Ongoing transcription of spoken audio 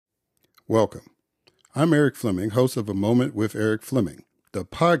Welcome. I'm Eric Fleming, host of A Moment with Eric Fleming, the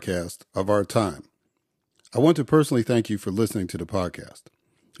podcast of our time. I want to personally thank you for listening to the podcast.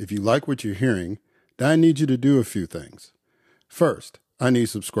 If you like what you're hearing, then I need you to do a few things. First, I need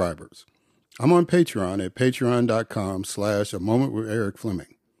subscribers. I'm on Patreon at patreon.com/A Moment with Eric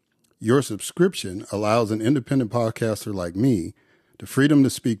Fleming. Your subscription allows an independent podcaster like me the freedom to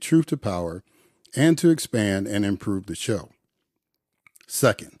speak truth to power and to expand and improve the show.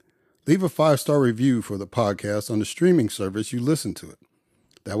 Second, leave a 5-star review for the podcast on the streaming service you listen to it.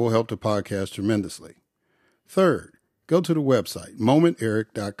 That will help the podcast tremendously. Third, go to the website,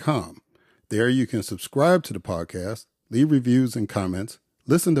 momenteric.com. There you can subscribe to the podcast, leave reviews and comments,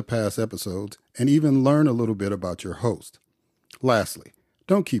 listen to past episodes, and even learn a little bit about your host. Lastly,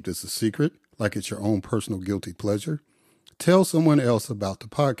 don't keep this a secret like it's your own personal guilty pleasure. Tell someone else about the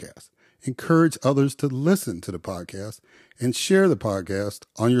podcast. Encourage others to listen to the podcast and share the podcast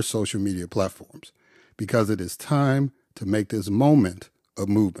on your social media platforms because it is time to make this moment a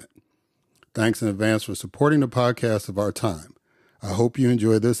movement. Thanks in advance for supporting the podcast of our time. I hope you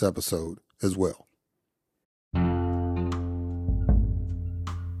enjoy this episode as well.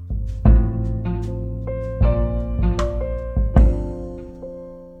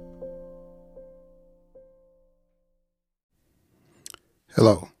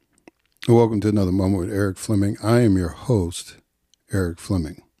 Hello. Welcome to another Moment with Eric Fleming. I am your host, Eric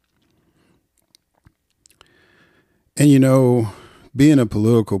Fleming. And you know, being a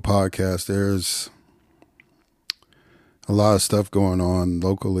political podcast, there's a lot of stuff going on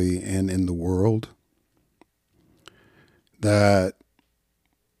locally and in the world that,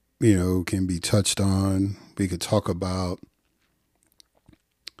 you know, can be touched on. We could talk about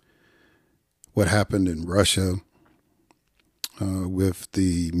what happened in Russia with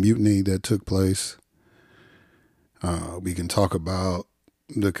the mutiny that took place. We can talk about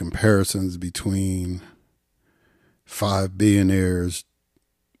the comparisons between 5 billionaires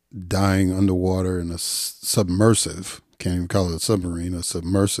dying underwater in a submersive, can't even call it a submarine, a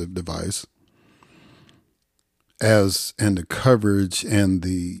submersive device, and the coverage and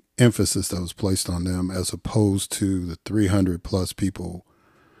the emphasis that was placed on them as opposed to the 300 plus people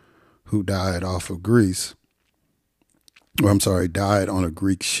who died off of Greece. Died on a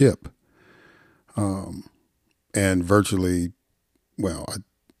Greek ship. And virtually,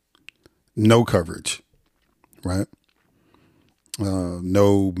 no coverage, right?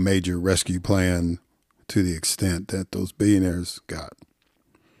 No major rescue plan to the extent that those billionaires got.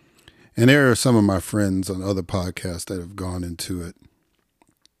 And there are some of my friends on other podcasts that have gone into it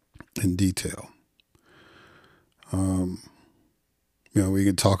in detail. We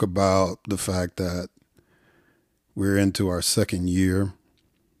can talk about the fact that we're into our second year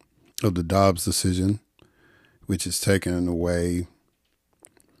of the Dobbs decision, which has taken away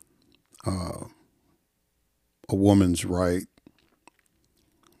a woman's right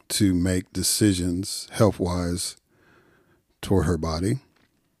to make decisions health-wise toward her body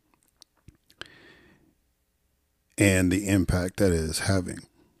and the impact that it is having.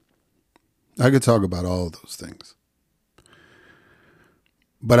 I could talk about all of those things.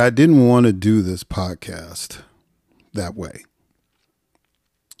 But I didn't want to do this podcast that way.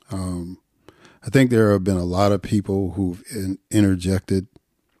 I think there have been a lot of people who've interjected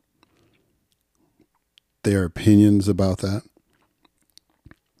their opinions about that,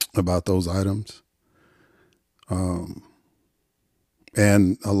 about those items. And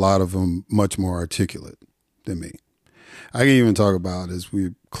a lot of them much more articulate than me. I can even talk about, as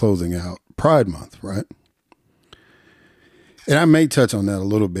we're closing out, Pride Month, right? And I may touch on that a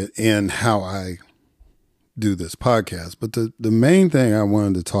little bit in how I do this podcast. But the main thing I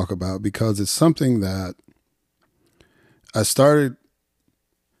wanted to talk about, because it's something that I started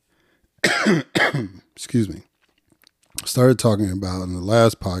talking about in the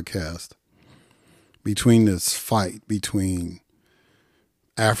last podcast, between this fight between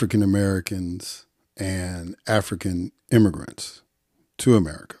African Americans and African immigrants to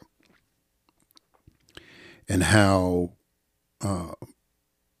America, and how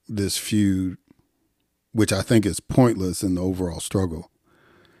this feud, which I think is pointless in the overall struggle,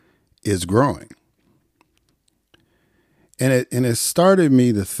 is growing. And it started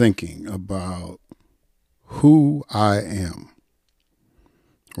me to thinking about who I am,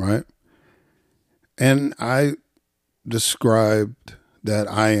 right? And I described that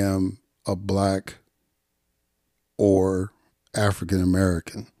I am a Black or African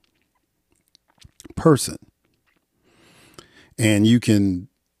American person. And you can,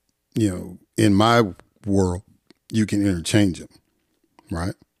 in my world, you can interchange them,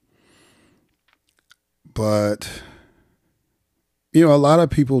 right? But a lot of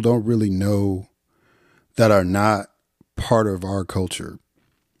people don't really know, that are not part of our culture,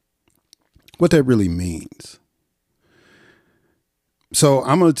 what that really means. So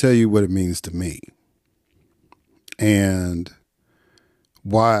I'm going to tell you what it means to me and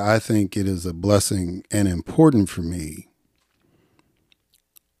why I think it is a blessing and important for me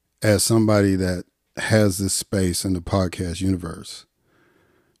as somebody that has this space in the podcast universe,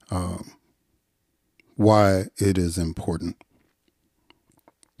 why it is important.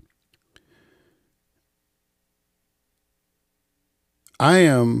 I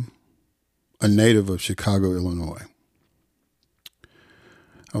am a native of Chicago, Illinois.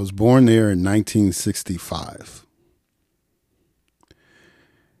 I was born there in 1965.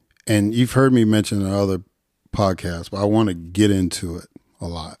 And you've heard me mention in other podcasts, but I want to get into it a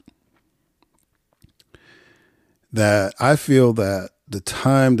lot. That I feel that the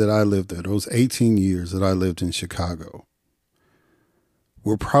time that I lived there, those 18 years that I lived in Chicago,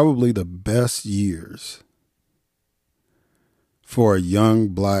 were probably the best years for a young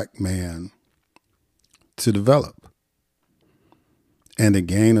black man to develop and to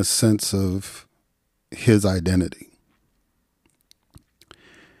gain a sense of his identity.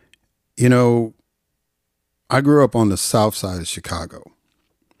 I grew up on the south side of Chicago.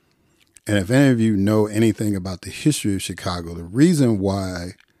 And if any of you know anything about the history of Chicago, the reason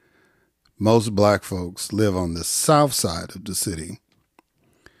why most black folks live on the south side of the city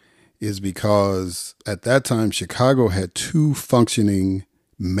is because at that time, Chicago had two functioning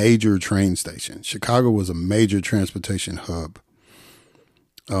major train stations. Chicago was a major transportation hub.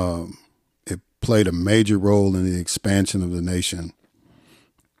 It played a major role in the expansion of the nation,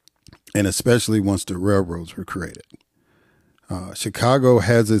 and especially once the railroads were created. Chicago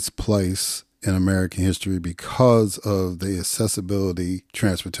has its place in American history because of the accessibility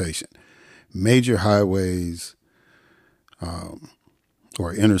transportation. Major highways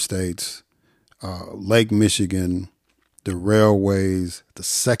or interstates, Lake Michigan, the railways, the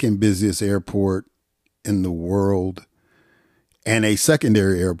second busiest airport in the world, and a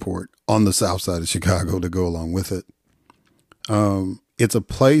secondary airport on the south side of Chicago to go along with it. It's a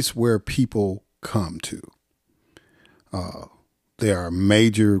place where people come to. There are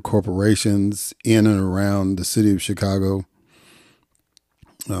major corporations in and around the city of Chicago.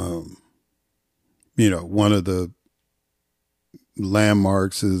 One of the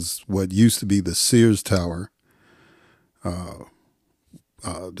landmarks is what used to be the Sears Tower.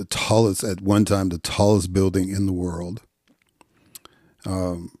 The tallest, at one time, the tallest building in the world.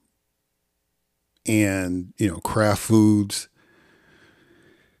 Kraft Foods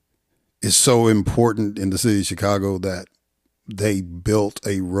is so important in the city of Chicago that they built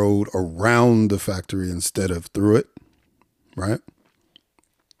a road around the factory instead of through it, right?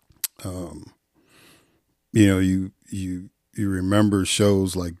 You remember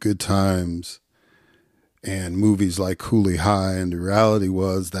shows like Good Times and movies like Cooley High, and the reality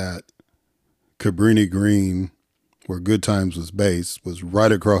was that Cabrini Green, where Good Times was based, was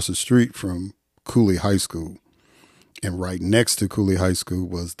right across the street from Cooley High School. And right next to Cooley High School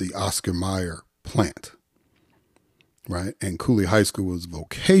was the Oscar Mayer plant, right? And Cooley High School was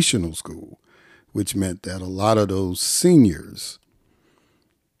vocational school, which meant that a lot of those seniors,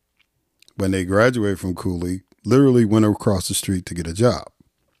 when they graduated from Cooley, literally went across the street to get a job,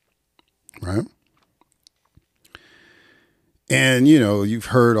 right? And, you've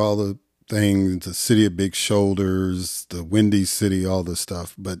heard all the things, the city of big shoulders, the Windy City, all this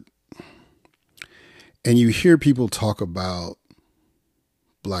stuff, and you hear people talk about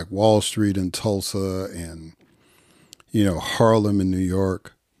Black Wall Street in Tulsa and, Harlem in New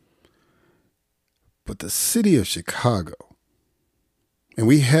York. But the city of Chicago, and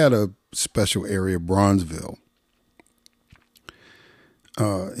we had a special area, Bronzeville,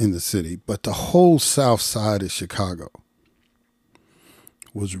 in the city, but the whole south side of Chicago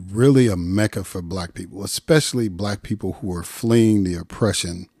was really a mecca for black people, especially black people who were fleeing the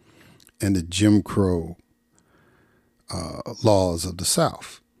oppression and the Jim Crow laws of the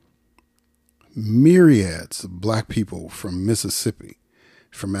South. Myriads of black people from Mississippi,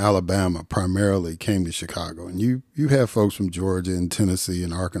 from Alabama primarily came to Chicago. And you have folks from Georgia and Tennessee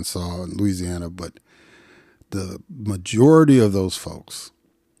and Arkansas and Louisiana, but the majority of those folks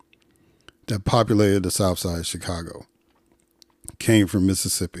that populated the south side of Chicago came from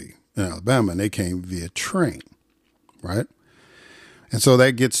Mississippi and Alabama, and they came via train, right? And so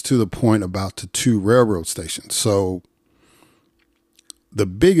that gets to the point about the two railroad stations. So the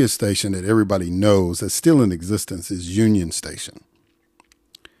biggest station that everybody knows that's still in existence is Union Station.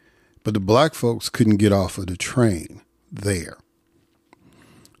 But the black folks couldn't get off of the train there.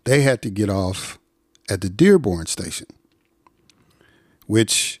 They had to get off at the Dearborn Station.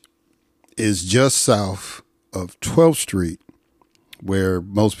 which is just south of 12th Street, where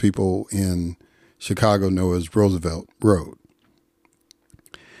most people in Chicago know as Roosevelt Road.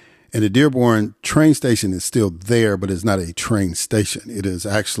 And the Dearborn train station is still there, but it's not a train station. It is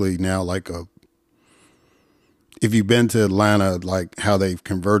actually now like if you've been to Atlanta, like how they've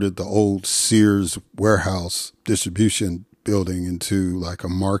converted the old Sears warehouse distribution building into like a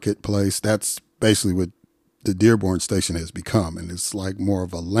marketplace, that's basically what the Dearborn station has become. And it's like more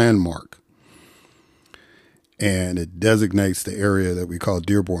of a landmark. And it designates the area that we call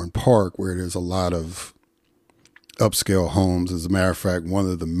Dearborn Park, where there's a lot of upscale homes. As a matter of fact, one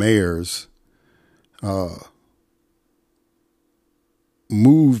of the mayors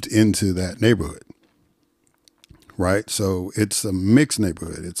moved into that neighborhood, right? So it's a mixed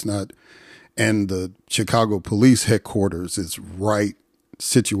neighborhood. It's not, and the Chicago police headquarters is right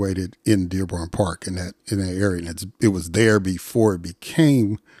situated in Dearborn Park in that area. And it was there before it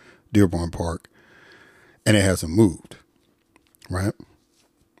became Dearborn Park. And it hasn't moved, right?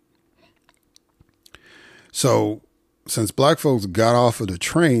 So since black folks got off of the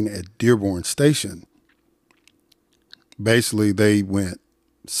train at Dearborn Station, basically they went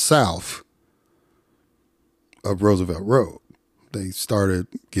south of Roosevelt Road. They started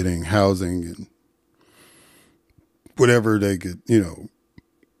getting housing and whatever they could,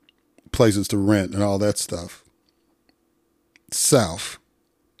 places to rent and all that stuff south,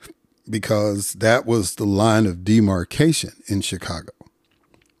 because that was the line of demarcation in Chicago.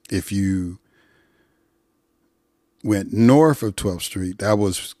 If you went north of 12th Street, that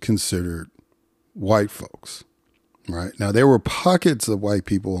was considered white folks, right? Now, there were pockets of white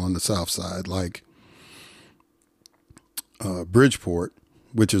people on the south side, like Bridgeport,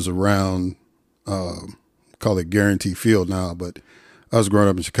 which is around, call it Guarantee Field now, but I was growing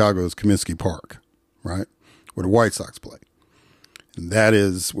up in Chicago, it's Comiskey Park, right? Where the White Sox play. And that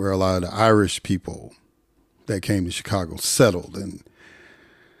is where a lot of the Irish people that came to Chicago settled, and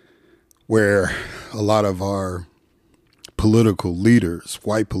where a lot of our political leaders,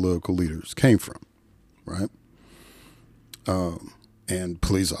 white political leaders, came from, right? And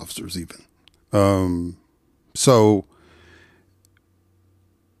police officers even. So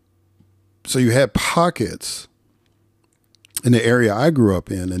you had pockets, and the area I grew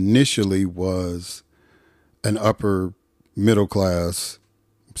up in initially was an upper middle class,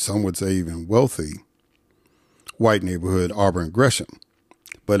 some would say even wealthy, white neighborhood, Auburn Gresham.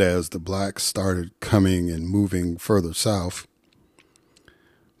 But as the blacks started coming and moving further south,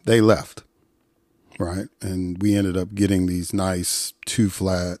 they left, right? And we ended up getting these nice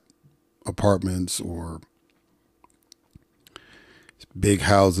 2-flat apartments or big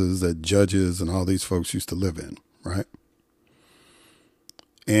houses that judges and all these folks used to live in, right?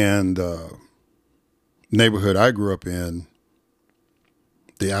 And neighborhood I grew up in,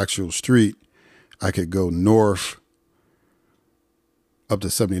 the actual street, I could go north up to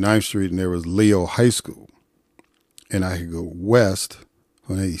 79th Street and there was Leo High School. And I could go west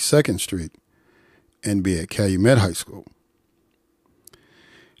on 82nd Street and be at Calumet High School.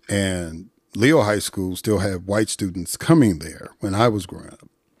 And Leo High School still had white students coming there when I was growing up.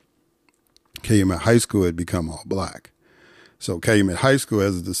 Calumet High School had become all black. So Calumet High School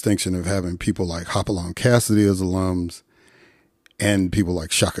has a distinction of having people like Hopalong Cassidy as alums and people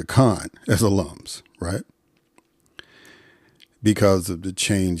like Shaka Khan as alums, right? Because of the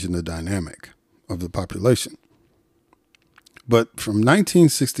change in the dynamic of the population. But from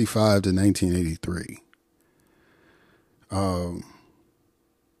 1965 to 1983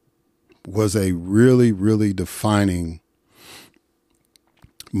 was a really, really defining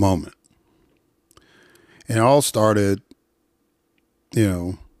moment. And it all started,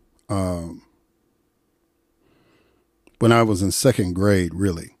 when I was in second grade,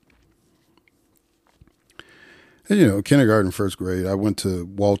 really. And, kindergarten, first grade, I went to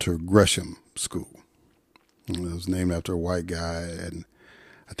Walter Gresham School. It was named after a white guy, and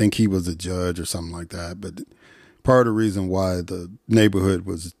I think he was a judge or something like that. But part of the reason why the neighborhood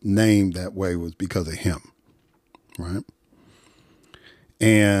was named that way was because of him, right?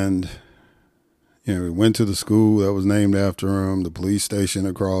 And, we went to the school that was named after him. The police station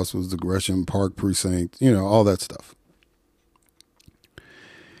across was the Gresham Park Precinct, all that stuff.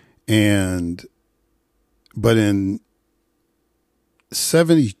 But in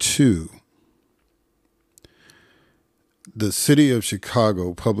 72, the city of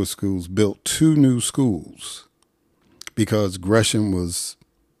Chicago public schools built 2 new schools because Gresham was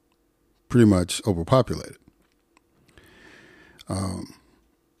pretty much overpopulated.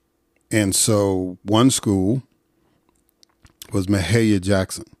 And so one school was Mahalia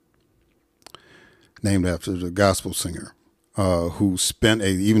Jackson, named after the gospel singer who spent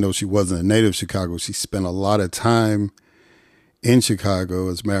even though she wasn't a native of Chicago, she spent a lot of time in Chicago.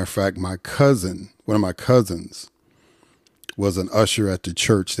 As a matter of fact, one of my cousins was an usher at the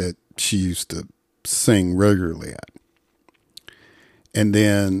church that she used to sing regularly at. And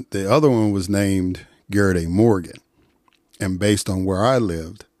then the other one was named Garrett A. Morgan. And based on where I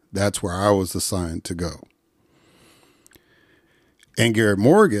lived, that's where I was assigned to go. And Garrett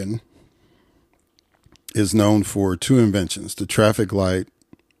Morgan is known for two inventions, the traffic light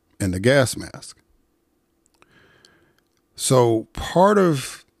and the gas mask. So part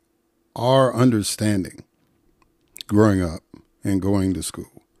of our understanding growing up and going to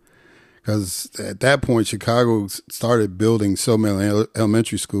school, because at that point, Chicago started building so many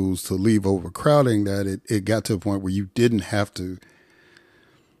elementary schools to leave overcrowding that it got to a point where you didn't have to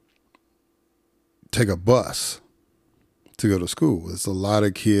take a bus to go to school. There's a lot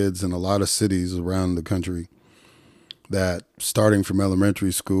of kids in a lot of cities around the country that starting from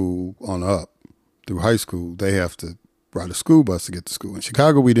elementary school on up through high school, they have to ride a school bus to get to school. In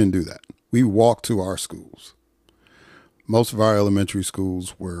Chicago, we didn't do that. We walked to our schools. Most of our elementary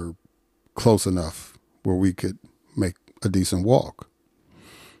schools were close enough where we could make a decent walk.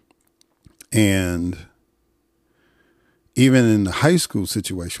 And even in the high school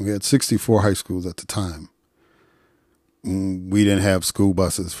situation, we had 64 high schools at the time. We didn't have school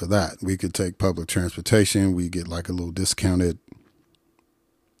buses for that. We could take public transportation. We get like a little discounted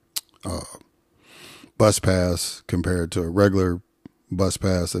bus pass compared to a regular bus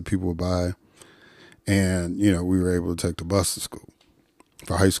pass that people would buy. And, we were able to take the bus to school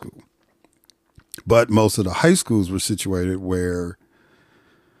for high school. But most of the high schools were situated where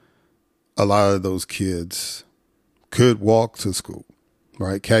a lot of those kids could walk to school.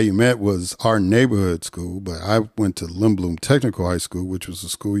 Right. Calumet was our neighborhood school, but I went to Lindblom Technical High School, which was a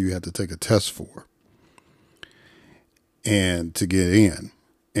school you had to take a test for and to get in.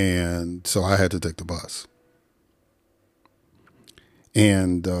 And so I had to take the bus.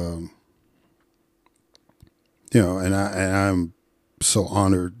 And, and I'm so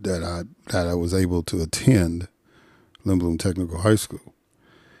honored that I was able to attend Lindblom Technical High School.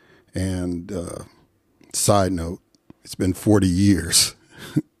 And side note, it's been 40 years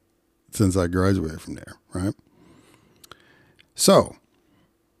since I graduated from there, right? So,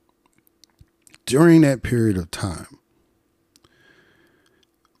 during that period of time,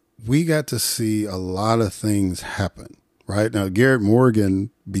 we got to see a lot of things happen, right? Now, Garrett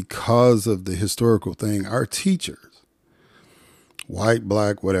Morgan, because of the historical thing, our teachers, white,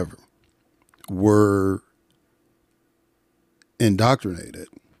 black, whatever, were indoctrinated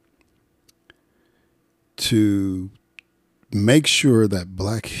to make sure that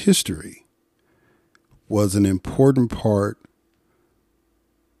Black history was an important part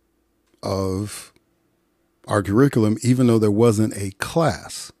of our curriculum, even though there wasn't a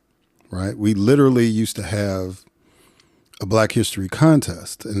class, right? We literally used to have a Black history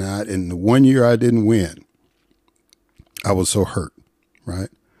contest. And in the one year I didn't win, I was so hurt, right?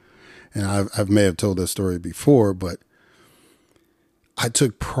 And I may have told that story before, but I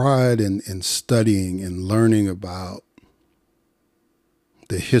took pride in studying and learning about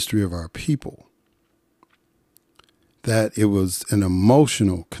the history of our people, that it was an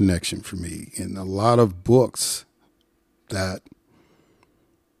emotional connection for me. And a lot of books that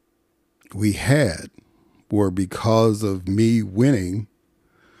we had were because of me winning.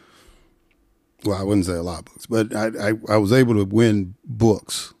 Well, I wouldn't say a lot of books, but I was able to win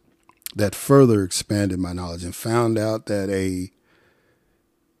books that further expanded my knowledge, and found out that a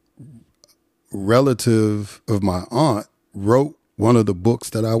relative of my aunt wrote one of the books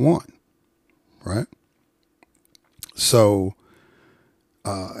that I won, right? So,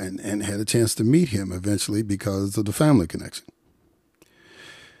 and had a chance to meet him eventually because of the family connection.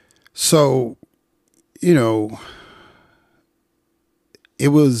 So, it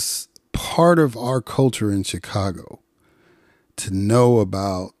was part of our culture in Chicago to know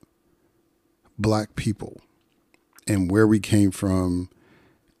about Black people and where we came from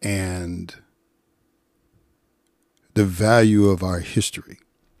and the value of our history.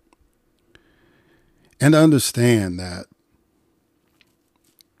 And understand that,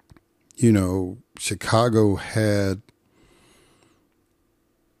 Chicago has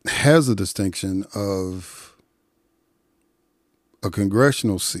a distinction of a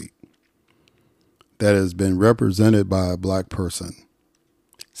congressional seat that has been represented by a Black person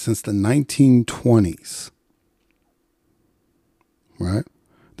since the 1920s, right?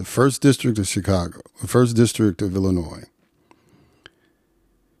 The first district of Chicago, the first district of Illinois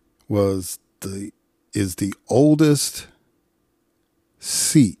is the oldest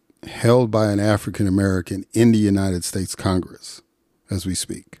seat held by an African American in the United States Congress as we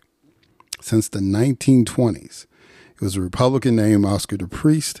speak. Since the 1920s, it was a Republican named Oscar the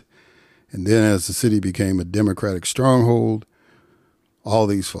Priest. And then as the city became a Democratic stronghold, all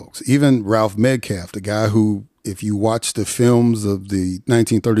these folks, even Ralph Metcalf, the guy who, if you watch the films of the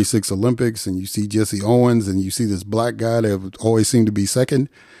 1936 Olympics and you see Jesse Owens and you see this black guy that always seemed to be second,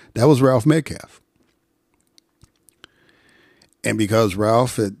 that was Ralph Metcalf. And because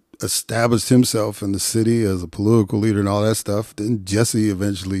Ralph had established himself in the city as a political leader and all that stuff, then Jesse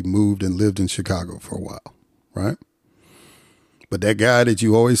eventually moved and lived in Chicago for a while, right? But that guy that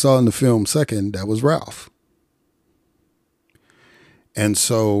you always saw in the film second, that was Ralph. And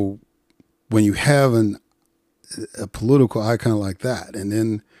so when you have a political icon like that, and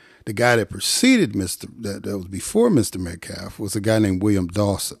then the guy that preceded that was before Mr. Metcalf was a guy named William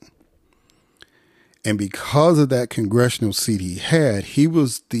Dawson. And because of that congressional seat he had, he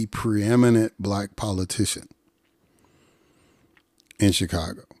was the preeminent black politician in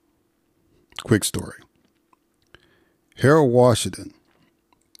Chicago. Quick story. Harold Washington,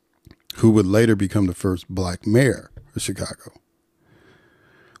 who would later become the first black mayor of Chicago,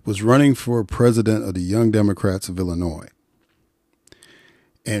 was running for president of the Young Democrats of Illinois.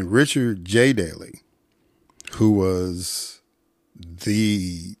 And Richard J. Daley, who was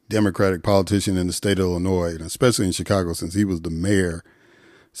the Democratic politician in the state of Illinois, and especially in Chicago, since he was the mayor,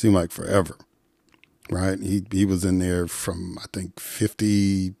 seemed like forever, right? He was in there from, I think,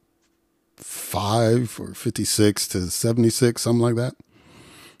 55 or 56 to 76, something like that.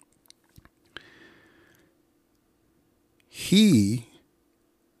 He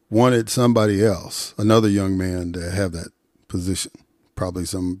wanted somebody else, another young man, to have that position. Probably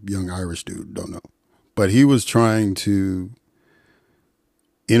some young Irish dude, don't know. But he was trying to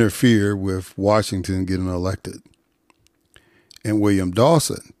interfere with Washington getting elected. And William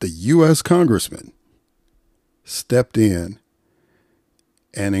Dawson, the U.S. congressman, stepped in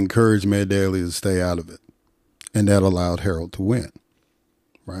and encouraged Mayor Daley to stay out of it. And that allowed Harold to win,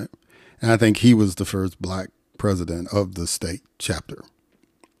 right? And I think he was the first black president of the state chapter,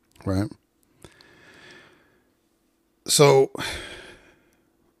 right? So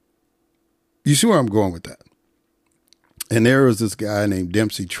you see where I'm going with that. And there was this guy named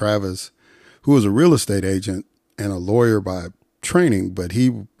Dempsey Travis, who was a real estate agent and a lawyer by training, but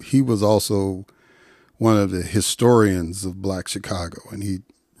he was also one of the historians of Black Chicago, and he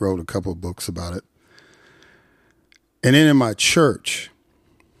wrote a couple of books about it. And then in my church,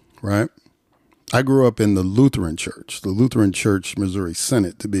 right, I grew up in the Lutheran Church Missouri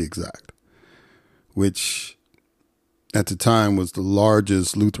Synod, to be exact, which at the time was the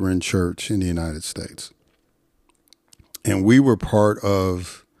largest Lutheran church in the United States. And we were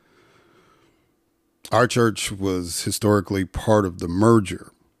our church was historically part of the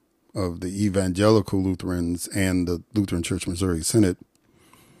merger of the Evangelical Lutherans and the Lutheran Church Missouri Synod.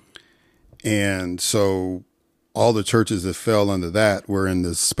 And so all the churches that fell under that were in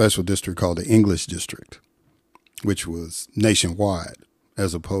this special district called the English District, which was nationwide,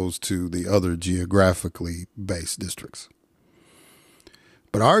 as opposed to the other geographically based districts.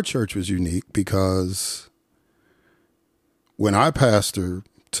 But our church was unique because when our pastor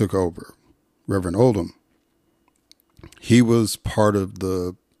took over, Reverend Oldham, he was part of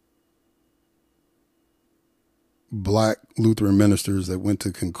the black Lutheran ministers that went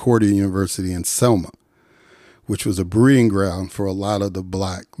to Concordia University in Selma, which was a breeding ground for a lot of the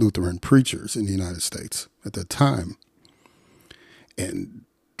black Lutheran preachers in the United States at the time. And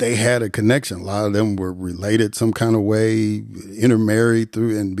they had a connection. A lot of them were related some kind of way, intermarried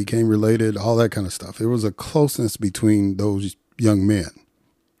through and became related, all that kind of stuff. There was a closeness between those young men.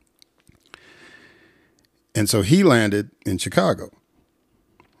 And so he landed in Chicago,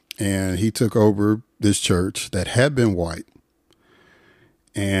 and he took over this church that had been white,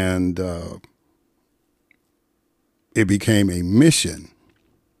 and it became a mission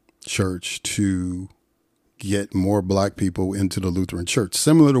church to get more black people into the Lutheran church,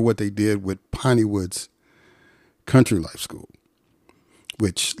 similar to what they did with Piney Woods Country Life School,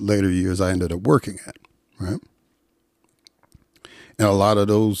 which later years I ended up working at, right? And a lot of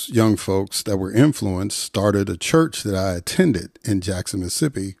those young folks that were influenced started a church that I attended in Jackson,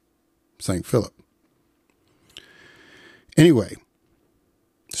 Mississippi, St. Philip. Anyway,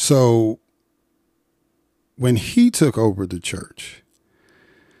 so when he took over the church,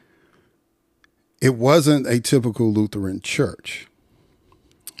 it wasn't a typical Lutheran church.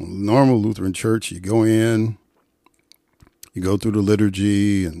 Normal Lutheran church, you go in, you go through the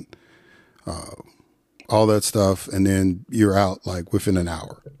liturgy and all that stuff, and then you're out like within an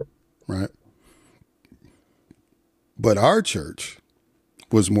hour, right? But our church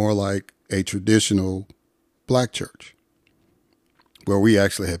was more like a traditional black church where we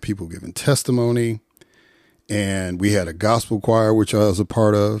actually had people giving testimony, and we had a gospel choir, which I was a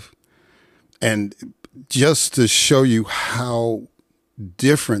part of. And just to show you how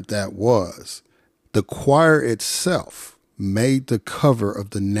different that was, the choir itself made the cover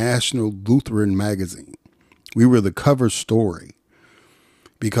of the National Lutheran magazine. We were the cover story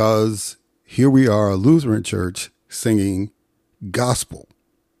because here we are, a Lutheran church singing gospel.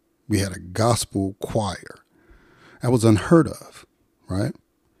 We had a gospel choir. That was unheard of, right?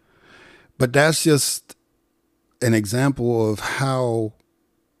 But that's just an example of how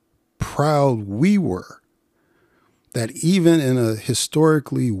proud we were that even in a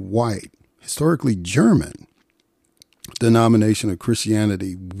historically white, historically German denomination of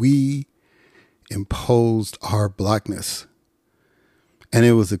Christianity, we imposed our blackness and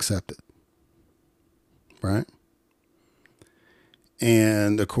it was accepted, right?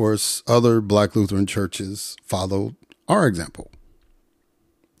 And of course, other black Lutheran churches followed our example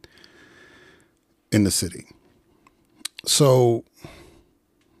in the city. So,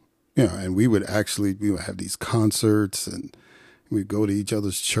 and we would have these concerts and we'd go to each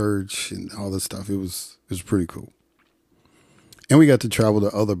other's church and all this stuff. It was pretty cool. And we got to travel to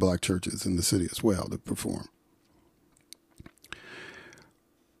other black churches in the city as well to perform.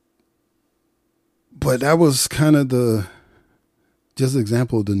 But that was kind of just an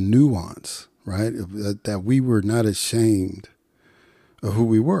example of the nuance, right? That we were not ashamed of who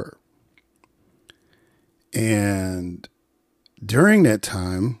we were. And during that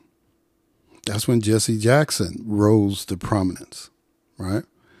time, that's when Jesse Jackson rose to prominence, right?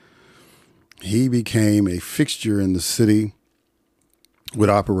 He became a fixture in the city with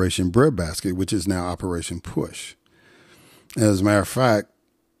Operation Breadbasket, which is now Operation Push. As a matter of fact,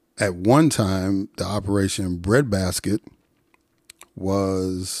 at one time, the Operation Breadbasket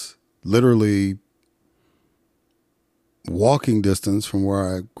was literally walking distance from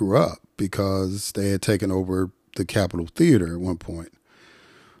where I grew up because they had taken over the Capitol Theater at one point.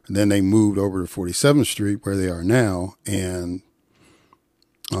 And then they moved over to 47th Street where they are now and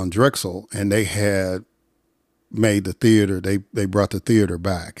on Drexel, and they had made the theater. They brought the theater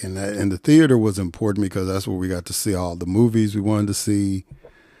back, and the theater was important because that's where we got to see all the movies we wanted to see,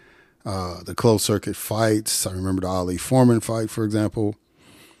 the closed circuit fights. I remember the Ali Foreman fight, for example.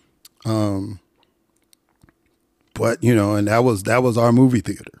 But and that was our movie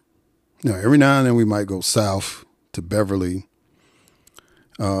theater. Every now and then we might go south to Beverly,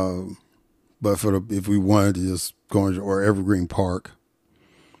 but if we wanted to just go or Evergreen Park,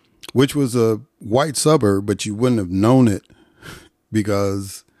 which was a white suburb, but you wouldn't have known it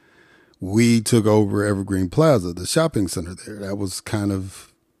because we took over Evergreen Plaza, the shopping center there. That was kind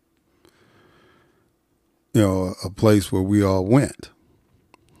of, a place where we all went,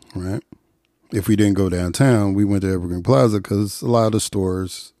 right? If we didn't go downtown, we went to Evergreen Plaza because a lot of the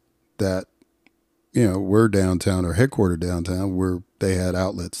stores that, were downtown or headquartered downtown they had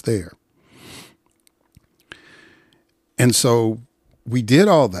outlets there. And so we did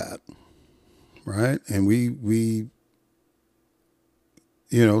all that, right? And we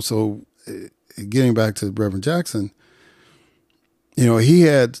so getting back to Reverend Jackson, he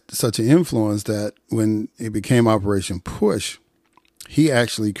had such an influence that when it became Operation Push, he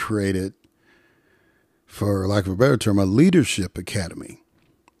actually created, for lack of a better term, a leadership academy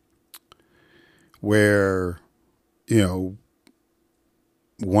where,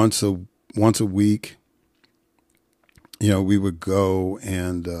 once a week, we would go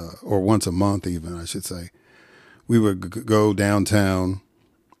and, or once a month even, I should say, we would go downtown,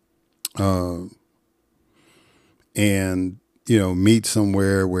 and, meet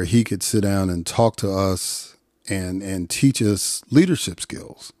somewhere where he could sit down and talk to us and teach us leadership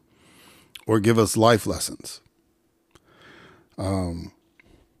skills or give us life lessons.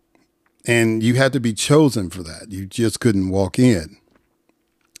 And you had to be chosen for that. You just couldn't walk in.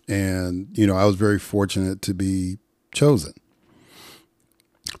 And, I was very fortunate to be chosen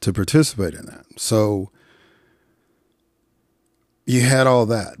to participate in that. So you had all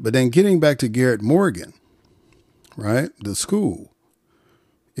that. But then getting back to Garrett Morgan, right? The school,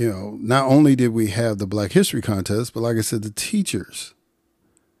 not only did we have the Black History Contest, but like I said, the teachers.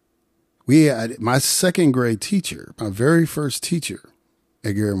 We had my second grade teacher, my very first teacher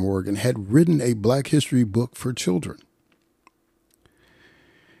at Garrett Morgan, had written a Black History book for children.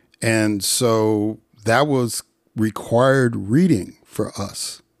 And so that was required reading for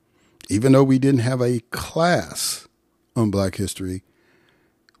us. Even though we didn't have a class on Black history,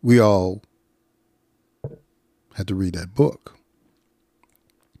 we all had to read that book.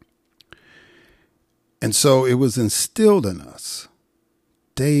 And so it was instilled in us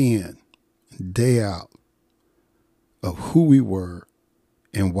day in, day out of who we were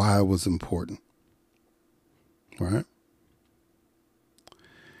and why it was important. Right?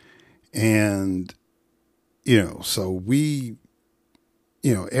 And, so we,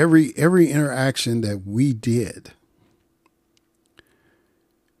 every interaction that we did,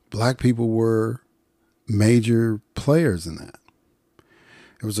 Black people were major players in that.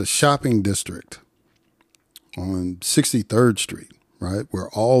 It was a shopping district on 63rd Street, right, where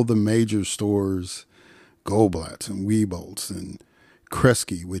all the major stores, Goldblatt's and Weebolt's and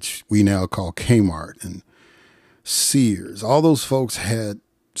Kresge, which we now call Kmart, and Sears, all those folks had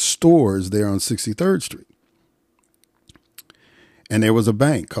stores there on 63rd Street. And there was a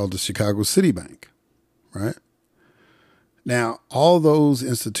bank called the Chicago City Bank, right? Now, all those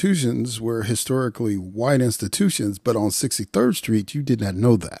institutions were historically white institutions, but on 63rd Street, you did not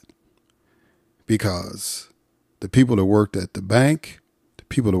know that, because the people that worked at the bank, the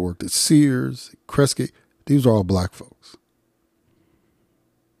people that worked at Sears, Kresge, these were all Black folks.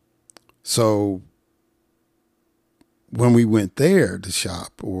 So when we went there to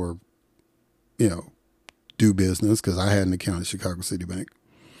shop or, do business, because I had an account at Chicago City Bank,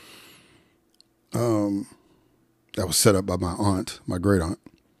 that was set up by my aunt, my great aunt,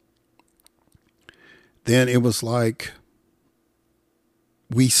 then it was like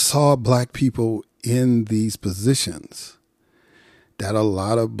we saw Black people in these positions that a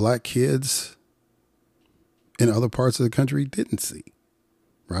lot of Black kids in other parts of the country didn't see,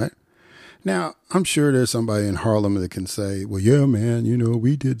 right? Now, I'm sure there's somebody in Harlem that can say, well, yeah, man,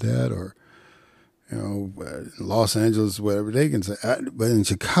 we did that, or, Los Angeles, whatever they can say. But in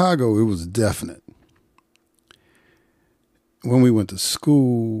Chicago, it was definite. When we went to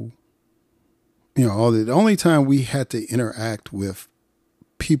school, the only time we had to interact with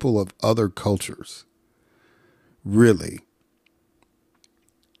people of other cultures, really,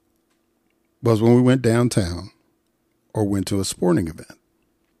 was when we went downtown or went to a sporting event.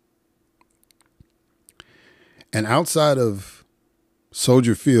 And outside of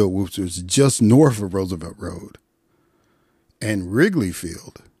Soldier Field, which was just north of Roosevelt Road, and Wrigley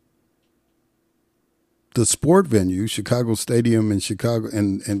Field, the sport venue, Chicago Stadium and Chicago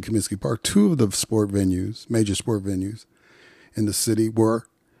and Comiskey Park, two of the sport venues, major sport venues in the city, were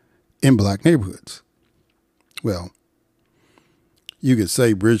in Black neighborhoods. Well, you could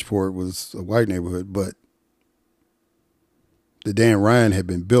say Bridgeport was a white neighborhood, but the Dan Ryan had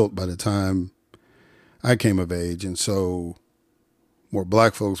been built by the time I came of age, and so more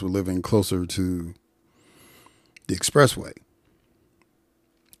Black folks were living closer to the expressway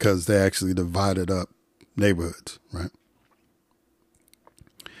because they actually divided up neighborhoods, right?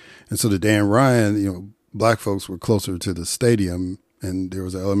 And so the Dan Ryan, Black folks were closer to the stadium, and there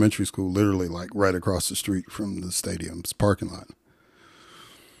was an elementary school literally like right across the street from the stadium's parking lot.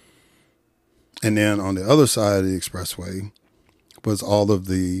 And then on the other side of the expressway was all of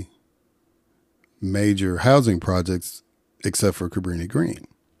the major housing projects except for Cabrini Green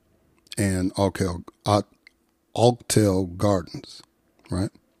and Altel Gardens,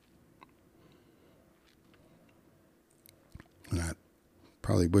 right? And I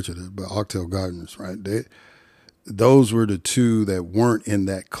probably butchered it, but Altel Gardens, right? Those were the two that weren't in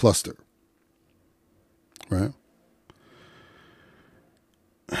that cluster, right?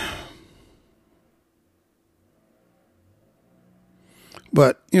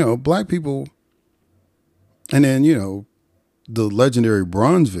 But, Black people, and then, the legendary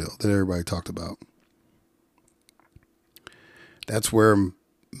Bronzeville that everybody talked about. That's where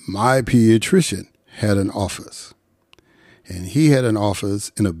my pediatrician had an office. And he had an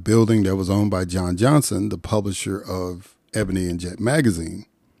office in a building that was owned by John Johnson, the publisher of Ebony and Jet magazine.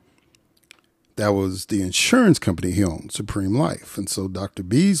 That was the insurance company he owned, Supreme Life. And so Dr.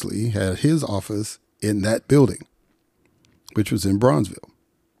 Beasley had his office in that building, which was in Bronzeville.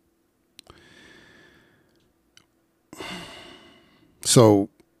 So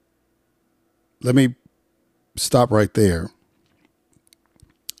let me stop right there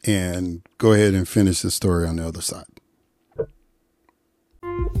and go ahead and finish the story on the other side.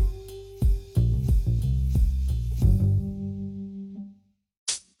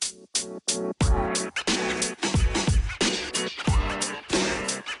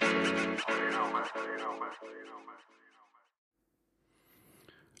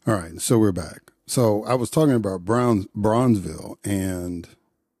 All right, so we're back. So I was talking about Bronzeville and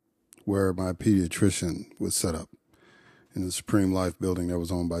where my pediatrician was set up in the Supreme Life building that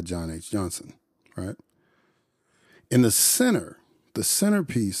was owned by John H. Johnson, right? In the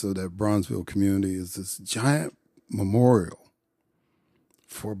centerpiece of that Bronzeville community is this giant memorial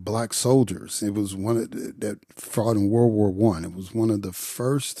for black soldiers. It was one that fought in World War One. It was one of the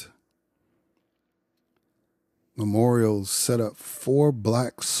first memorials set up for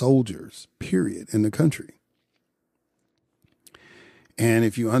black soldiers, period, in the country. And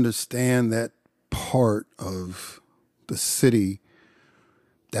if you understand that part of the city,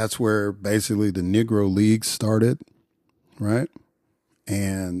 that's where basically the Negro League started, right?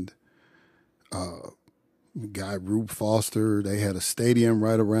 And guy Rube Foster, they had a stadium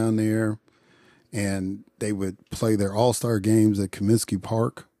right around there, and they would play their all-star games at Comiskey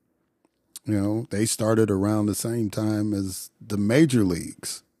Park. You know, they started around the same time as the major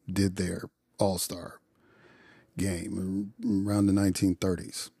leagues did their all-star game around the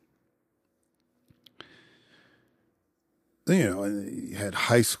 1930s. You know, you had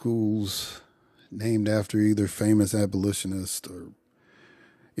high schools named after either famous abolitionists or,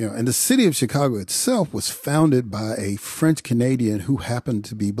 you know, and the city of Chicago itself was founded by a French Canadian who happened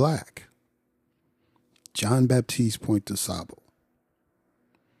to be black, John Baptiste Point de Sable.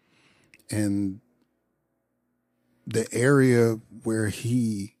 And the area where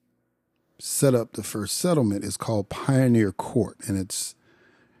he set up the first settlement is called Pioneer Court, and it's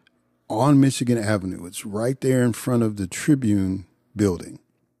on Michigan Avenue. It's right there in front of the Tribune building.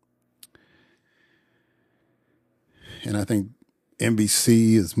 And I think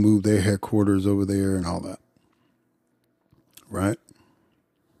NBC has moved their headquarters over there and all that. Right?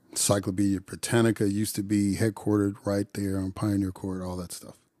 Encyclopedia Britannica used to be headquartered right there on Pioneer Court, all that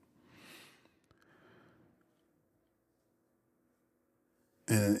stuff.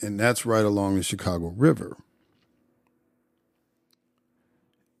 And that's right along the Chicago River.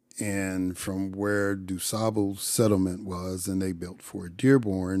 And from where DuSable's settlement was, and they built Fort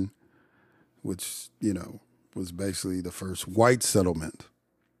Dearborn, which, you know, was basically the first white settlement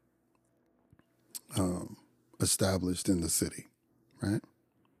established in the city, right?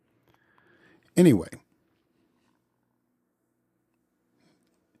 Anyway,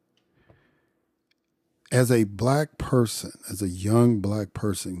 as a black person, as a young black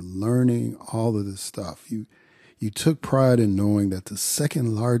person, learning all of this stuff, you took pride in knowing that the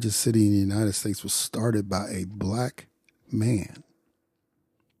second largest city in the United States was started by a black man.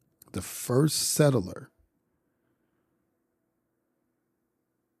 The first settler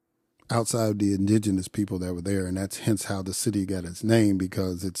outside of the indigenous people that were there, and that's hence how the city got its name,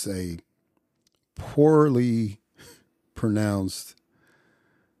 because it's a poorly pronounced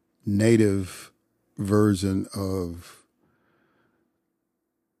native version of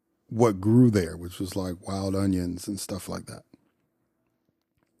what grew there, which was like wild onions and stuff like that.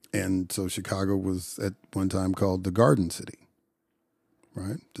 And so Chicago was at one time called the Garden City,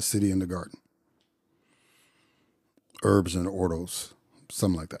 right? The city in the garden. Herbs and ordos,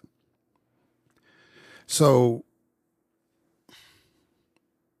 something like that. So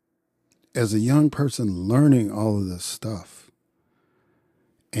as a young person learning all of this stuff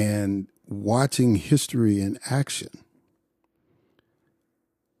and watching history in action,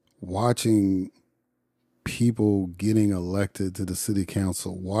 watching people getting elected to the city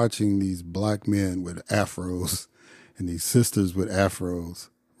council, watching these black men with afros and these sisters with afros,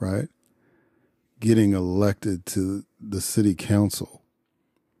 right, getting elected to the city council,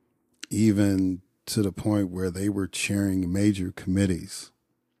 even to the point where they were chairing major committees.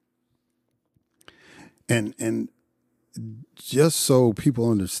 And just so people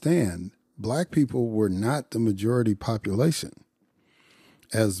understand, black people were not the majority population,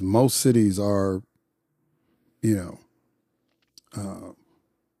 as most cities are, you know,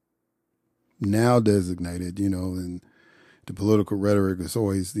 now designated, you know, in the political rhetoric, it's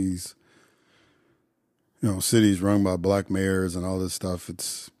always these, you know, cities run by black mayors and all this stuff.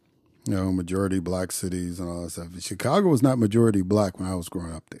 It's, you know, majority black cities and all that stuff. Chicago was not majority black when I was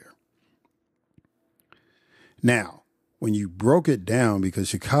growing up there. Now, when you broke it down, because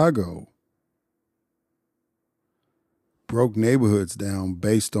Chicago broke neighborhoods down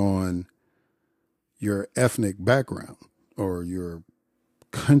based on your ethnic background or your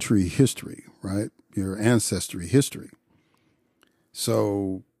country history, right? Your ancestry history.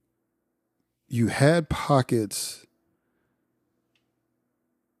 So you had pockets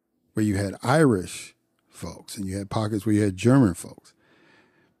where you had Irish folks and you had pockets where you had German folks.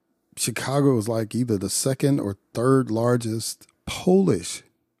 Chicago was like either the second or third largest Polish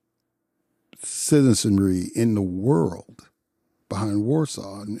citizenry in the world behind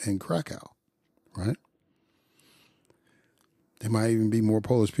Warsaw and Krakow, right? There might even be more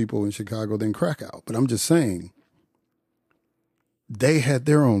Polish people in Chicago than Krakow, but I'm just saying they had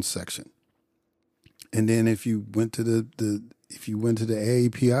their own section. And then if you went to the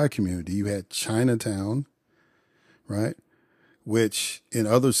AAPI community, you had Chinatown, right? which in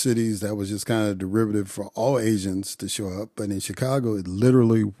other cities, that was just kind of derivative for all Asians to show up. But in Chicago, it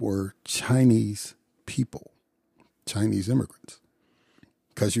literally were Chinese people, Chinese immigrants,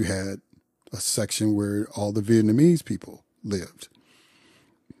 because you had a section where all the Vietnamese people lived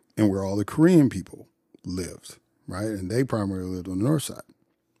and where all the Korean people lived, right? And they primarily lived on the north side.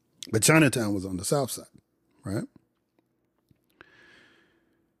 But Chinatown was on the south side, right?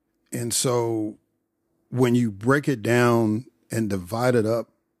 And so when you break it down and divide it up,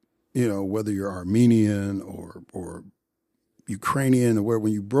 you know, whether you're Armenian or Ukrainian or where,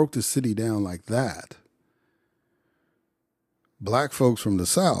 when you broke the city down like that, black folks from the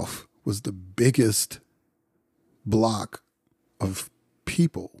South was the biggest block of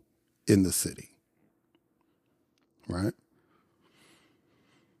people in the city, right?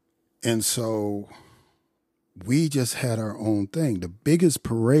 And so we just had our own thing. The biggest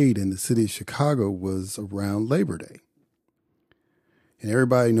parade in the city of Chicago was around Labor Day. And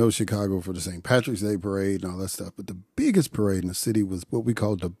everybody knows Chicago for the St. Patrick's Day parade and all that stuff. But the biggest parade in the city was what we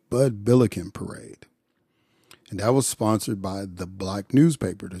called the Bud Billiken Parade. And that was sponsored by the black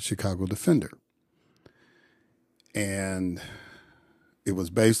newspaper, the Chicago Defender. And it was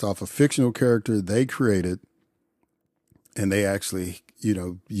based off a fictional character they created. And they actually, you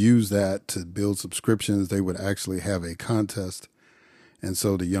know, used that to build subscriptions. They would actually have a contest. And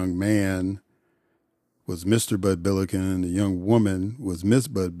so the young man was Mr. Bud Billiken. The young woman was Miss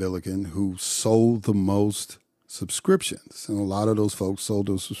Bud Billiken, who sold the most subscriptions. And a lot of those folks sold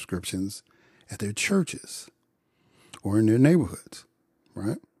those subscriptions at their churches or in their neighborhoods,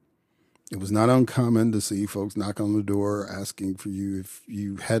 right? It was not uncommon to see folks knock on the door asking for you, if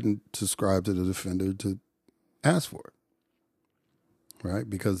you hadn't subscribed to the Defender, to ask for it, right?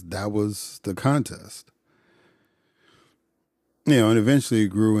 Because that was the contest. You know, and eventually it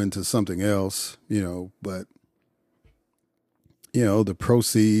grew into something else, you know, but, you know, the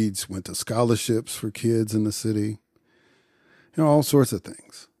proceeds went to scholarships for kids in the city, you know, all sorts of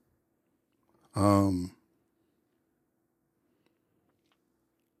things.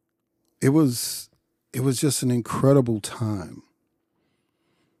 It was just an incredible time,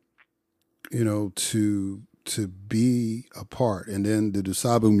 you know, to be a part. And then the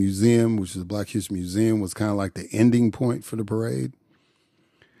Dusabu Museum, which is the Black History Museum, was kind of like the ending point for the parade.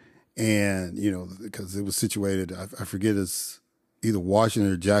 And, you know, because it was situated, I forget, it's either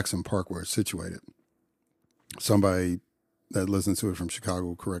Washington or Jackson Park where it's situated. Somebody that listens to it from Chicago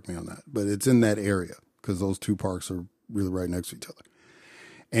will correct me on that. But it's in that area because those two parks are really right next to each other.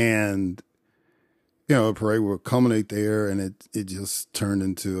 And, you know, the parade would culminate there, and it just turned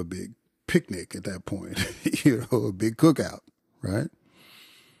into a big picnic at that point, you know, a big cookout, right?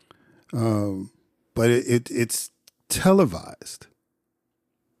 But it's televised.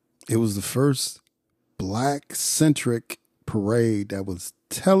 It was the first black-centric parade that was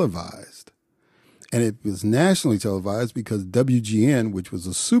televised. And it was nationally televised because WGN, which was a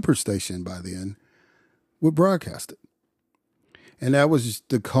superstation by then, would broadcast it. And that was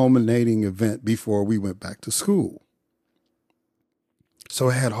the culminating event before we went back to school. So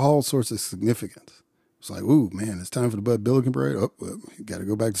it had all sorts of significance. It's like, ooh, man, it's time for the Bud Billiken Parade. Oh, well, you got to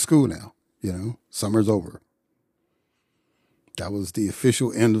go back to school now. You know, summer's over. That was the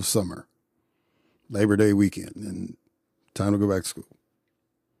official end of summer, Labor Day weekend, and time to go back to school.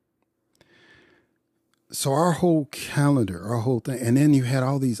 So our whole calendar, our whole thing, and then you had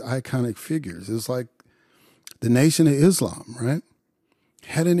all these iconic figures. It was like the Nation of Islam, right?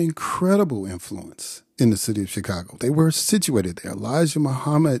 Had an incredible influence in the city of Chicago. They were situated there. Elijah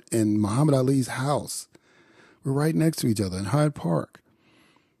Muhammad and Muhammad Ali's house were right next to each other in Hyde Park.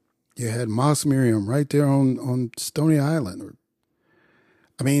 You had Mosque Miriam right there on Stony Island.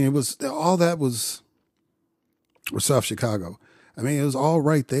 I mean, it was, all that was South Chicago. I mean, it was all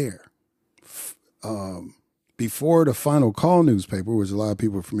right there. Before the Final Call newspaper, which a lot of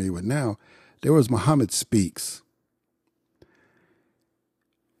people are familiar with now, there was Muhammad Speaks.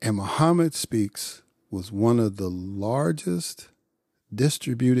 And Muhammad Speaks was one of the largest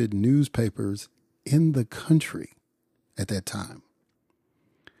distributed newspapers in the country at that time.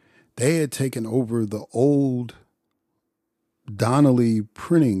 They had taken over the old Donnelly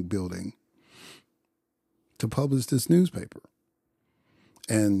printing building to publish this newspaper.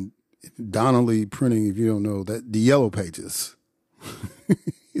 And Donnelly printing, if you don't know, that the Yellow Pages,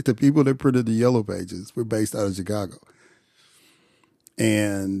 the people that printed the Yellow Pages were based out of Chicago.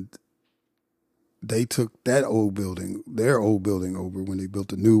 And they took that old building, their old building, over when they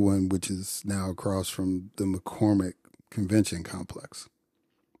built a new one, which is now across from the McCormick Convention Complex.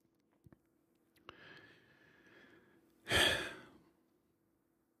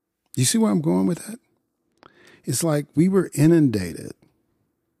 You see where I'm going with that? It's like we were inundated.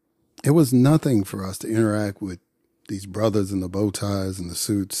 It was nothing for us to interact with these brothers in the bow ties and the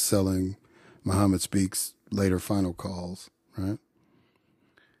suits selling Muhammad Speaks later final calls, right?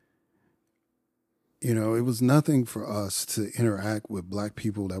 You know, it was nothing for us to interact with black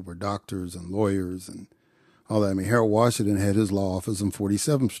people that were doctors and lawyers and all that. I mean, Harold Washington had his law office on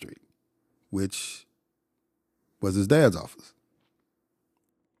 47th Street, which was his dad's office.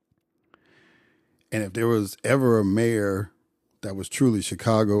 And if there was ever a mayor that was truly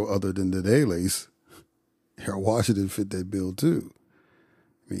Chicago other than the Dalys, Harold Washington fit that bill too.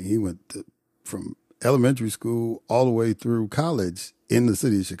 I mean, he went from elementary school all the way through college in the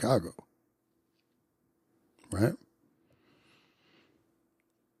city of Chicago. Right?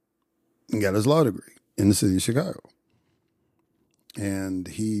 And got his law degree in the city of Chicago. And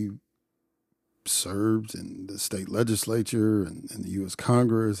he served in the state legislature and the U.S.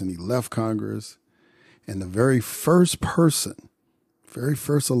 Congress, and he left Congress. And the very first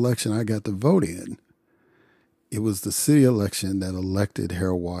election I got to vote in, it was the city election that elected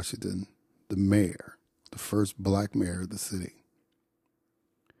Harold Washington, the mayor, the first black mayor of the city.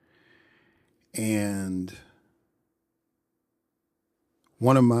 And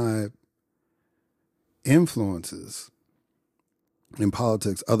one of my influences in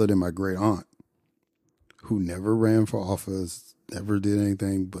politics, other than my great aunt, who never ran for office, never did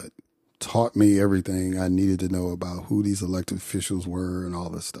anything, but taught me everything I needed to know about who these elected officials were and all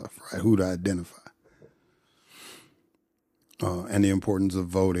this stuff, right? Who to identify. And the importance of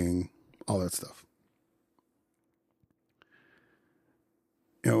voting, all that stuff.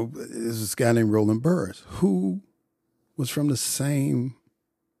 You know, there's this guy named Roland Burris, who was from the same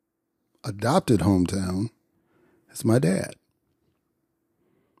adopted hometown as my dad.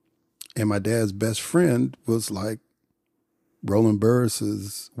 And my dad's best friend was like Roland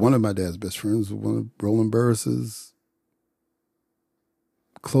Burris's, one of my dad's best friends was one of Roland Burris's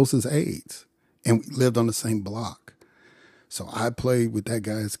closest aides. And we lived on the same block. So I played with that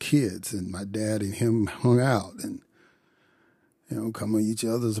guy's kids, and my dad and him hung out and, you know, come to each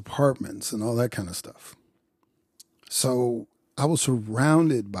other's apartments and all that kind of stuff. So I was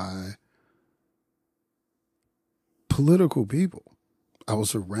surrounded by political people. I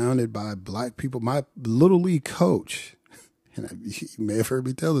was surrounded by black people. My Little League coach, and you may have heard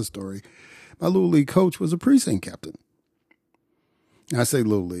me tell this story, my Little League coach was a precinct captain. I say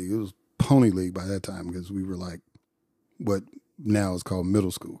Little League, it was Pony League by that time, because we were like what now is called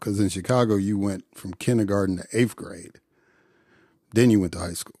middle school. Because in Chicago, you went from kindergarten to 8th grade. Then you went to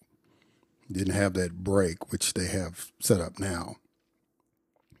high school. You didn't have that break, which they have set up now.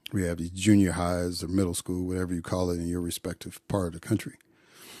 We have these junior highs or middle school, whatever you call it in your respective part of the country.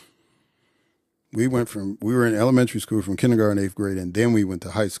 We were in elementary school from kindergarten to 8th grade, and then we went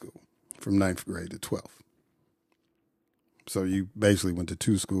to high school from 9th grade to 12th. So you basically went to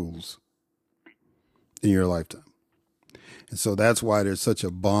 2 schools in your lifetime. And so that's why there's such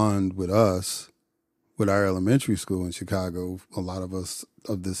a bond with us, with our elementary school in Chicago, a lot of us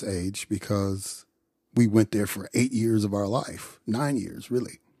of this age, because we went there for 8 years of our life, 9 years,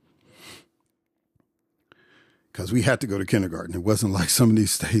 really. Because we had to go to kindergarten. It wasn't like some of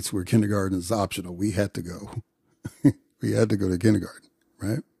these states where kindergarten is optional. We had to go. We had to go to kindergarten,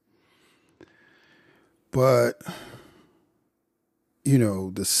 right? But, you know,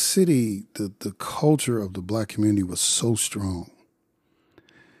 the city, the culture of the black community was so strong.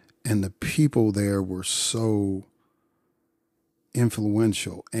 And the people there were so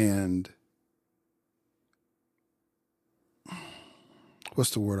influential and,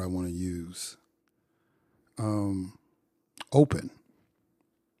 what's the word I want to use? Open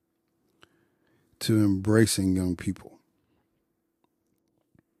to embracing young people.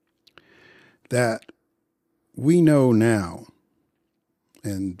 That we know now,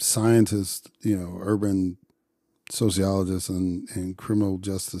 and scientists, you know, urban sociologists and criminal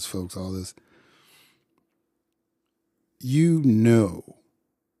justice folks, all this, you know,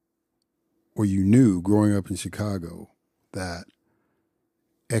 or you knew growing up in Chicago that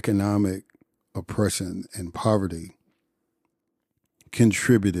economic oppression and poverty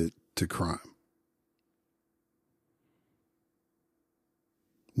contributed to crime.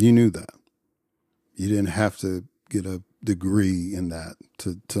 You knew that. You didn't have to get a degree in that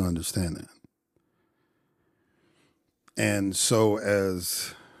to understand that. And so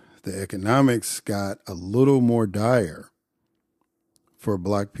as the economics got a little more dire for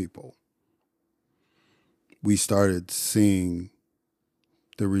black people, we started seeing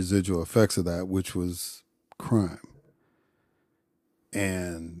the residual effects of that, which was crime.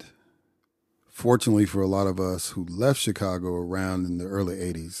 And fortunately for a lot of us who left Chicago around in the early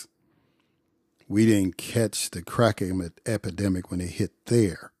 80s, We didn't catch the crack epidemic when it hit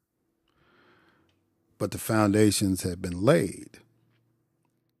there, but the foundations had been laid,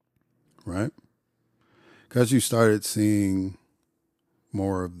 right? Because you started seeing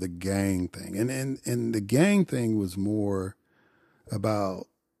more of the gang thing. And the gang thing was more about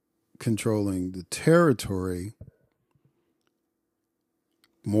controlling the territory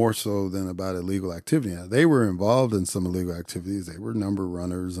more so than about illegal activity. Now, they were involved in some illegal activities. They were number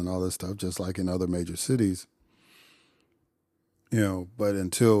runners and all this stuff, just like in other major cities. But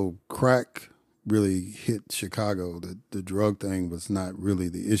until crack really hit Chicago, the drug thing was not really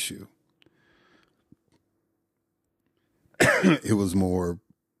the issue. It was more,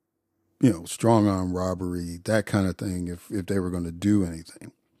 strong arm robbery, that kind of thing, if they were going to do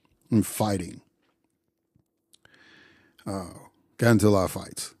anything. And fighting. Got into a lot of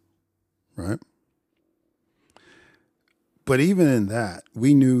fights, right? But even in that,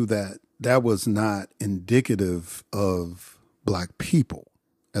 we knew that was not indicative of Black people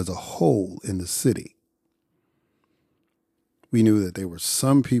as a whole in the city. We knew that there were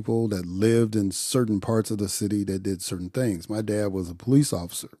some people that lived in certain parts of the city that did certain things. My dad was a police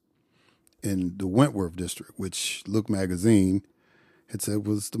officer in the Wentworth district, which Look magazine had said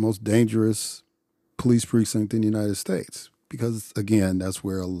was the most dangerous police precinct in the United States. Because, again, that's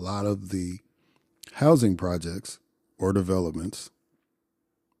where a lot of the housing projects or developments,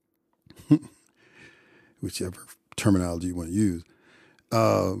 whichever terminology you want to use,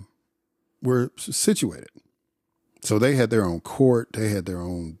 were situated. So they had their own court, they had their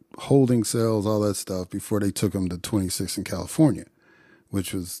own holding cells, all that stuff before they took them to 26 in California,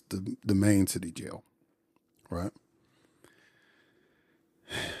 which was the main city jail, right?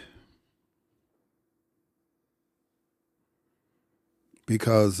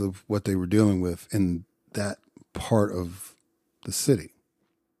 Because of what they were dealing with in that part of the city.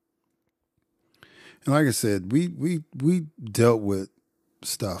 And like I said, we dealt with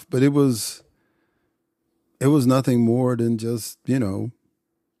stuff, but it was nothing more than just,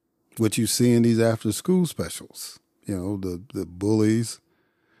 what you see in these after school specials. The bullies,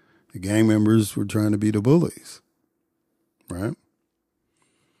 the gang members were trying to be the bullies, right?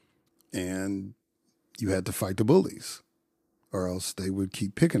 And you had to fight the bullies, or else they would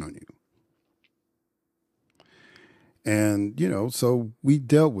keep picking on you. And, so we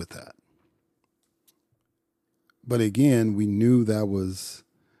dealt with that. But again, we knew that was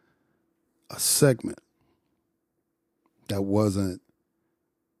a segment. That wasn't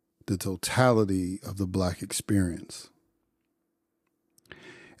the totality of the Black experience.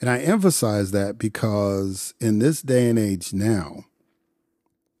 And I emphasize that because in this day and age now,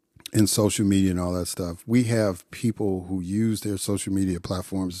 in social media and all that stuff, we have people who use their social media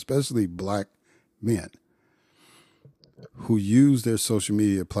platforms, especially Black men, who use their social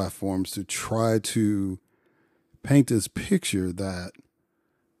media platforms to try to paint this picture that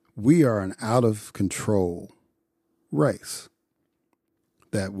we are an out of control race,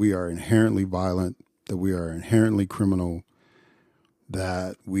 that we are inherently violent, that we are inherently criminal,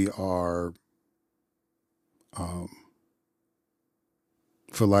 that we are,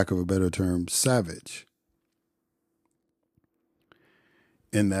 for lack of a better term, savage.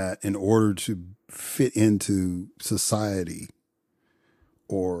 In that in order to fit into society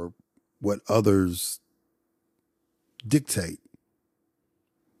or what others dictate,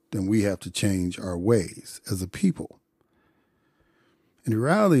 then we have to change our ways as a people. And the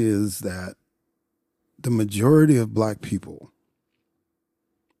reality is that the majority of Black people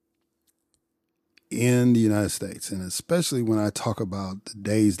in the United States, and especially when I talk about the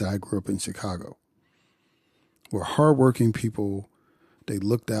days that I grew up in Chicago, were hardworking people. They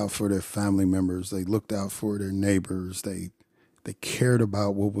looked out for their family members. They looked out for their neighbors. They cared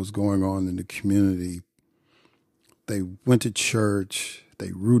about what was going on in the community. They went to church.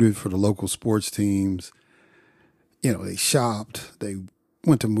 They rooted for the local sports teams. They shopped. They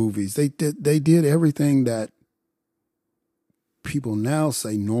went to movies. They did everything that people now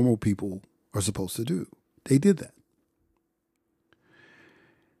say normal people are supposed to do. They did that.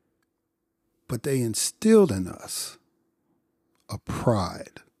 But they instilled in us a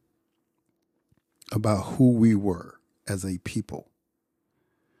pride about who we were as a people.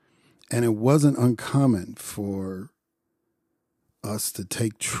 And it wasn't uncommon for us to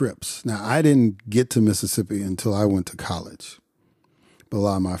take trips. Now, I didn't get to Mississippi until I went to college, but a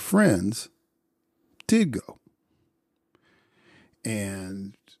lot of my friends did go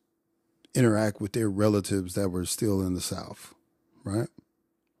and interact with their relatives that were still in the South, right?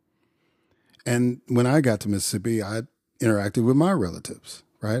 And when I got to Mississippi, I interacted with my relatives,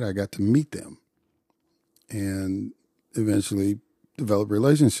 right? I got to meet them and eventually develop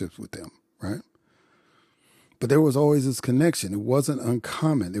relationships with them, right? But there was always this connection. It wasn't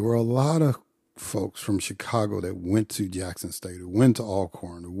uncommon. There were a lot of folks from Chicago that went to Jackson State or went to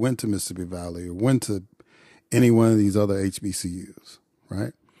Alcorn or went to Mississippi Valley or went to any one of these other HBCUs,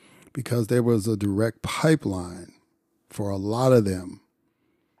 right? Because there was a direct pipeline for a lot of them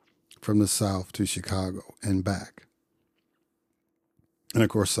from the South to Chicago and back. And of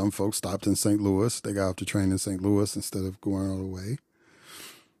course, some folks stopped in St. Louis. They got off the train in St. Louis instead of going all the way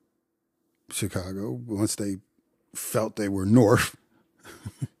Chicago. Once they felt they were north,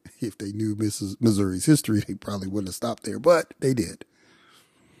 if they knew Missouri's history, they probably wouldn't have stopped there, but they did.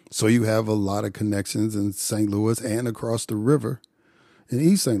 So you have a lot of connections in St. Louis and across the river in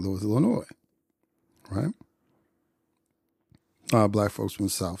East St. Louis, Illinois, right? Black folks from the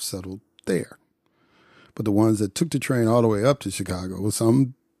South settled there. But the ones that took the train all the way up to Chicago,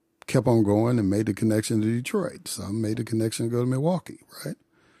 some kept on going and made the connection to Detroit. Some made the connection to go to Milwaukee, right?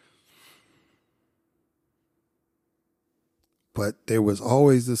 But there was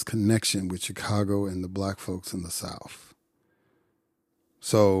always this connection with Chicago and the black folks in the South.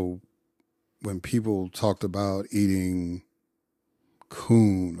 So when people talked about eating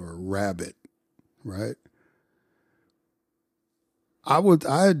coon or rabbit, right?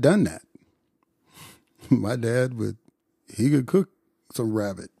 I had done that. My dad he could cook some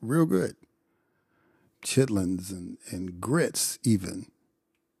rabbit real good. Chitlins and grits even.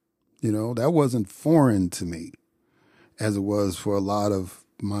 You know, that wasn't foreign to me as it was for a lot of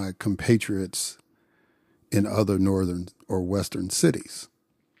my compatriots in other northern or western cities.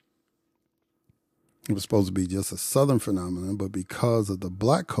 It was supposed to be just a southern phenomenon, but because of the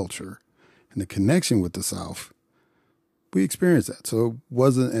black culture and the connection with the South, we experienced that. So it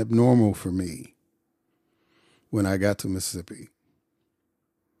wasn't abnormal for me when I got to Mississippi,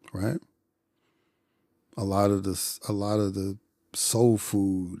 right? A lot of the soul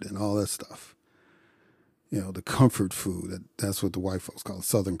food and all that stuff, you know, the comfort food, that's what the white folks call it,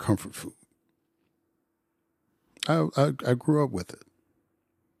 Southern comfort food. I grew up with it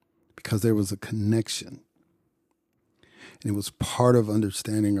because there was a connection. And it was part of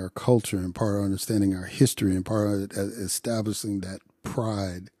understanding our culture and part of understanding our history and part of establishing that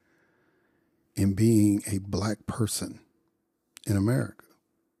pride in being a black person in America.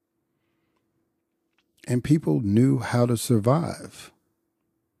 And people knew how to survive.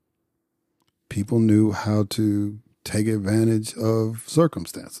 People knew how to take advantage of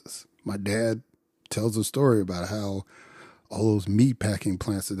circumstances. My dad tells a story about how all those meat packing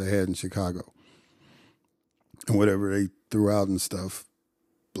plants that they had in Chicago and whatever they threw out and stuff,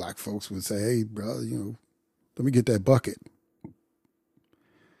 black folks would say, hey, bro, you know, let me get that bucket.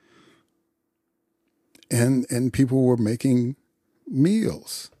 And people were making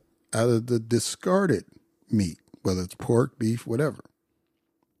meals out of the discarded meat, whether it's pork, beef, whatever,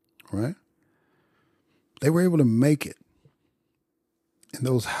 right? They were able to make it. And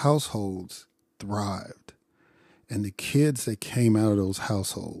those households thrived. And the kids that came out of those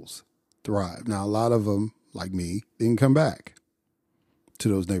households thrived. Now, a lot of them, like me, didn't come back to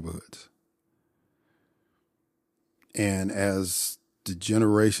those neighborhoods. And as the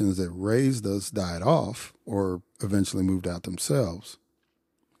generations that raised us died off or eventually moved out themselves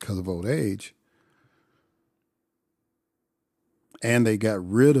because of old age, and they got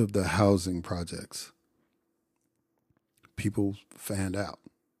rid of the housing projects, people fanned out.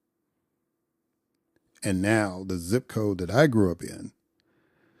 And now the zip code that I grew up in,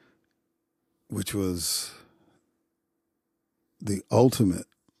 which was the ultimate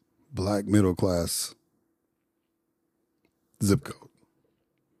black middle class zip code,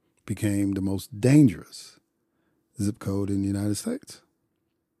 became the most dangerous zip code in the United States.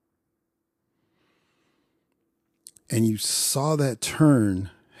 And you saw that turn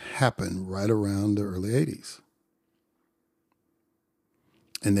happen right around the early 80s.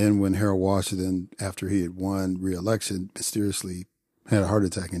 And then when Harold Washington, after he had won re-election, mysteriously had a heart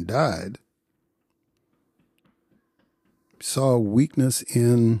attack and died, saw a weakness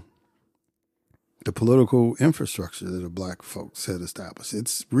in the political infrastructure that the black folks had established.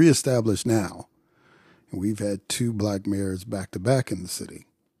 It's reestablished now. And we've had 2 black mayors back to back in the city.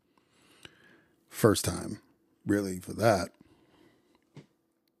 First time, really, for that.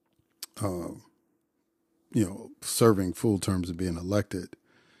 Serving full terms of being elected.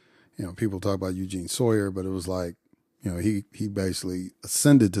 You know, people talk about Eugene Sawyer, but it was like, you know, he basically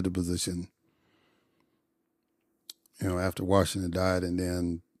ascended to the position, you know, after Washington died, and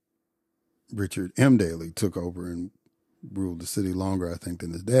then Richard M. Daley took over and ruled the city longer, I think,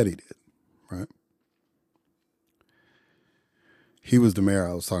 than his daddy did, right? He was the mayor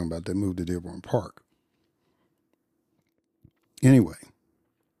I was talking about that moved to Dearborn Park. Anyway,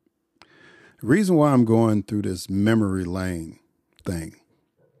 The reason why I'm going through this memory lane thing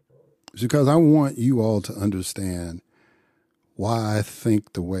is because I want you all to understand why I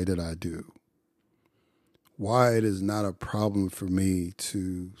think the way that I do. Why it is not a problem for me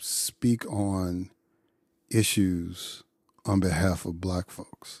to speak on issues on behalf of Black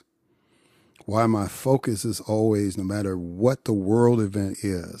folks. Why my focus is always, no matter what the world event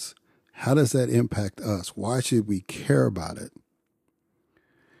is, how does that impact us? Why should we care about it?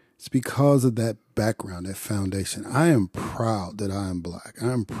 It's because of that background, that foundation. I am proud that I am Black.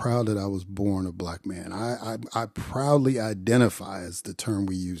 I am proud that I was born a Black man. I proudly identify, as the term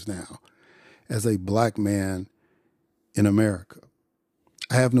we use now, as a Black man in America.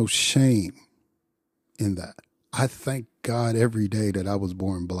 I have no shame in that. I thank God every day that I was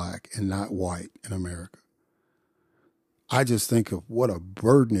born Black and not white in America. I just think of what a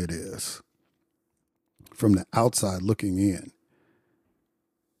burden it is from the outside looking in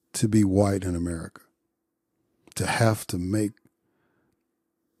to be white in America, to have to make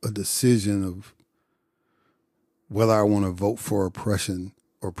a decision of whether I want to vote for oppression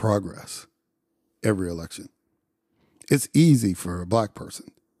or progress every election. It's easy for a Black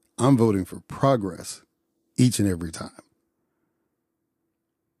person. I'm voting for progress each and every time.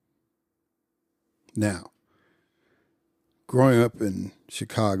 Now, growing up in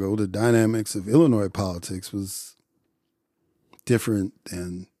Chicago, the dynamics of Illinois politics was different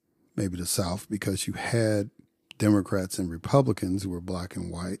than maybe the South, because you had Democrats and Republicans who were Black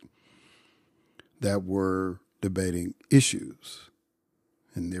and white that were debating issues.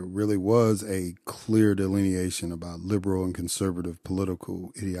 And there really was a clear delineation about liberal and conservative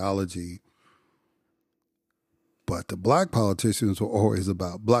political ideology. But the Black politicians were always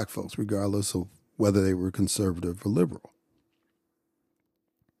about Black folks, regardless of whether they were conservative or liberal.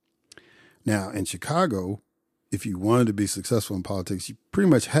 Now, in Chicago, if you wanted to be successful in politics, you pretty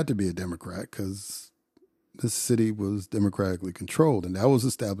much had to be a Democrat, because this city was democratically controlled. And that was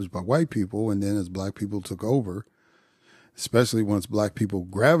established by white people. And then as Black people took over, especially once Black people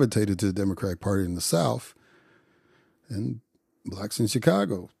gravitated to the Democratic Party in the South, and Blacks in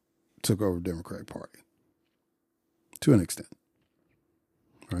Chicago took over the Democratic Party to an extent,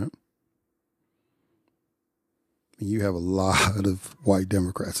 right? You have a lot of white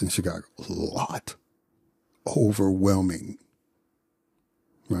Democrats in Chicago, a lot, overwhelming,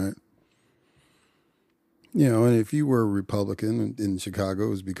 right? You know, and if you were a Republican in Chicago, it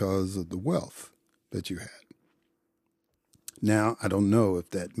was because of the wealth that you had. Now, I don't know if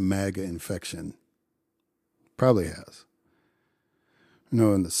that MAGA infection probably has. You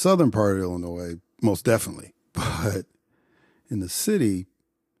know, in the southern part of Illinois, most definitely. But in the city,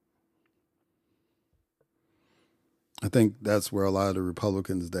 I think that's where a lot of the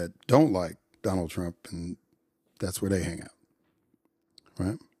Republicans that don't like Donald Trump, and that's where they hang out,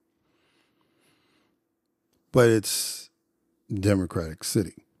 right? But it's Democratic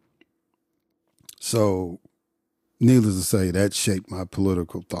city. So, needless to say, that shaped my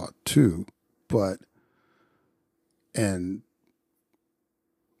political thought too. And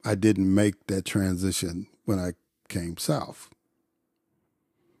I didn't make that transition when I came south.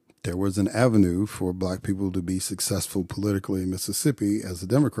 There was an avenue for Black people to be successful politically in Mississippi as a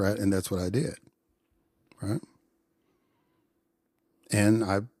Democrat, and that's what I did, right? And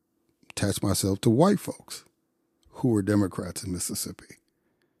I attached myself to white folks who were Democrats in Mississippi.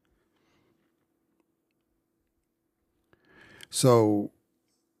 So,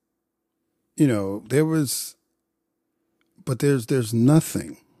 you know, there's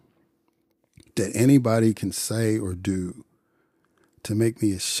nothing that anybody can say or do to make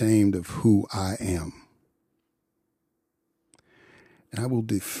me ashamed of who I am. And I will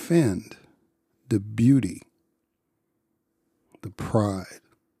defend the beauty, the pride,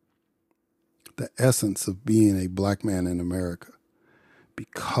 the essence of being a Black man in America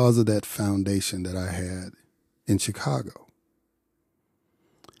because of that foundation that I had in Chicago.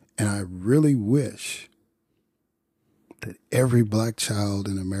 And I really wish that every Black child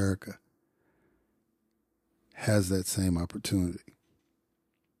in America has that same opportunity.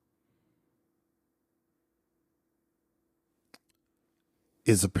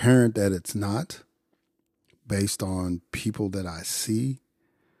 It's apparent that it's not, based on people that I see.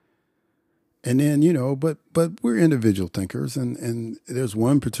 And then, you know, but we're individual thinkers, and there's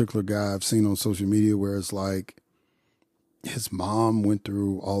one particular guy I've seen on social media where it's like his mom went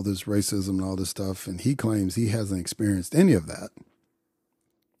through all this racism and all this stuff, and he claims he hasn't experienced any of that.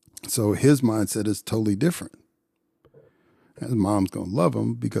 So his mindset is totally different. His mom's going to love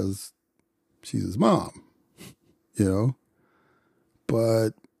him because she's his mom, you know?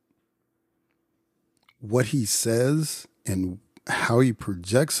 But what he says and how he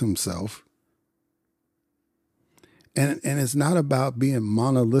projects himself And it's not about being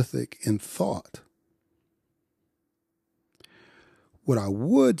monolithic in thought. What I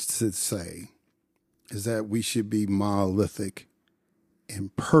would say is that we should be monolithic in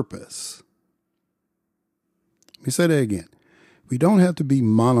purpose. Let me say that again. We don't have to be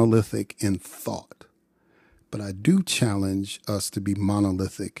monolithic in thought, but I do challenge us to be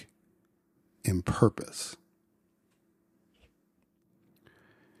monolithic in purpose.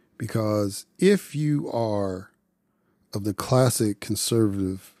 Because if you are of the classic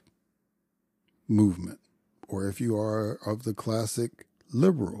conservative movement, or if you are of the classic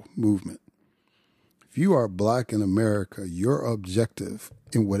liberal movement, if you are Black in America, your objective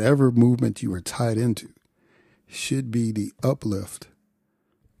in whatever movement you are tied into should be the uplift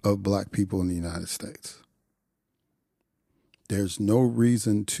of Black people in the United States. There's no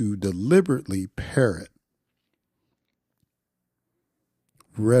reason to deliberately parrot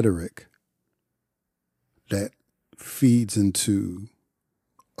rhetoric that feeds into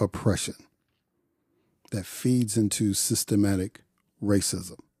oppression, that feeds into systematic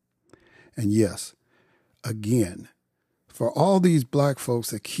racism. And yes, again, for all these Black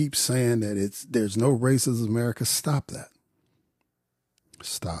folks that keep saying that there's no racism in America, stop that.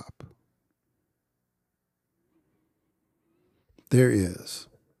 Stop. There is.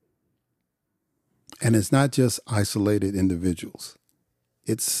 And it's not just isolated individuals.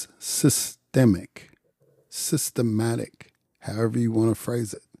 It's systemic, systematic, however you want to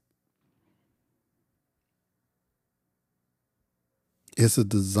phrase it. It's a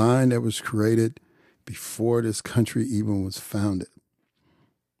design that was created before this country even was founded.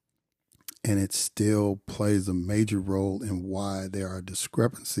 And it still plays a major role in why there are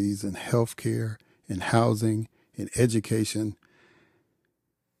discrepancies in healthcare, in housing, in education,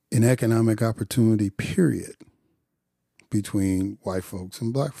 in economic opportunity, period, between white folks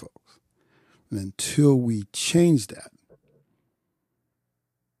and Black folks. And until we change that,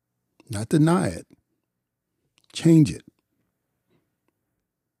 not deny it, change it,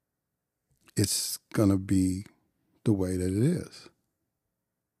 it's going to be the way that it is.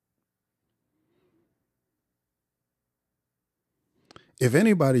 If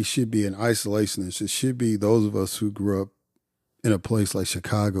anybody should be an isolationist, it should be those of us who grew up in a place like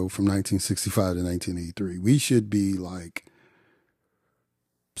Chicago from 1965 to 1983. We should be like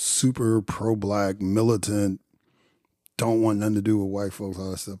super pro-Black, militant, don't want nothing to do with white folks,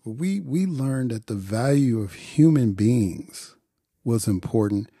 all that stuff. But we learned that the value of human beings was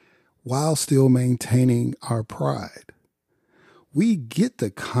important while still maintaining our pride. We get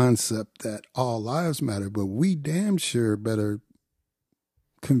the concept that all lives matter, but we damn sure better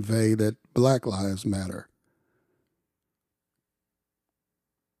convey that Black lives matter.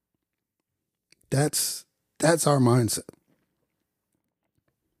 That's our mindset.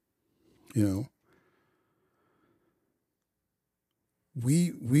 You know,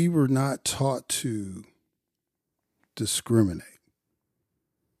 we were not taught to discriminate.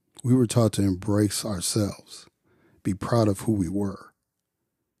 We were taught to embrace ourselves, be proud of who we were,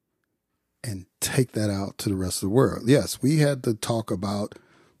 and take that out to the rest of the world. Yes, we had to talk about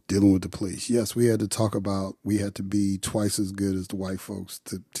dealing with the police. Yes, we had to talk about we had to be twice as good as the white folks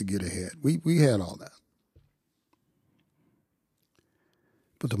to get ahead. We had all that.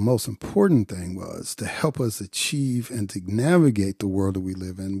 But the most important thing was to help us achieve and to navigate the world that we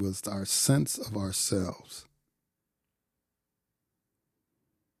live in was our sense of ourselves.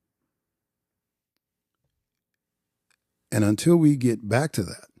 And until we get back to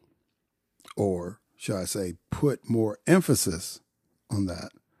that, or should I say, put more emphasis on that,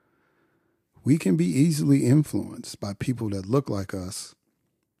 we can be easily influenced by people that look like us,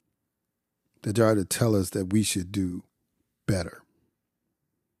 that try to tell us that we should do better.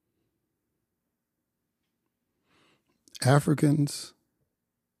 Africans,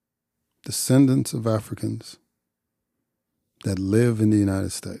 descendants of Africans that live in the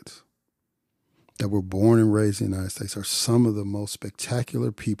United States, that were born and raised in the United States, are some of the most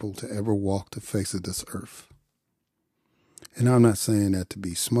spectacular people to ever walk the face of this earth. And I'm not saying that to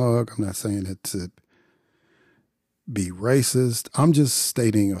be smug. I'm not saying that to be racist. I'm just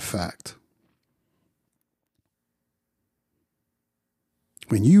stating a fact.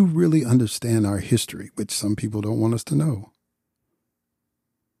 When you really understand our history, which some people don't want us to know,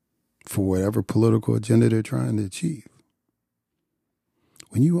 for whatever political agenda they're trying to achieve,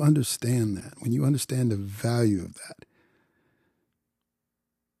 when you understand that, when you understand the value of that,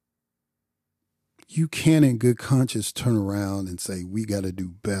 you can in good conscience turn around and say, we got to do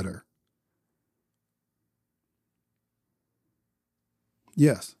better.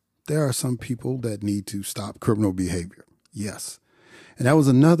 Yes, there are some people that need to stop criminal behavior. Yes. And that was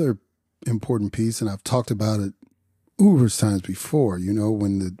another important piece, and I've talked about it numerous times before,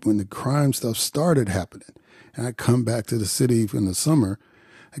 when the crime stuff started happening. And I come back to the city in the summer,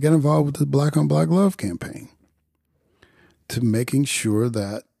 I got involved with the Black on Black Love campaign to making sure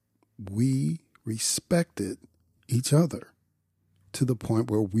that we respected each other to the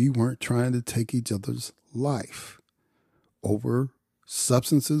point where we weren't trying to take each other's life over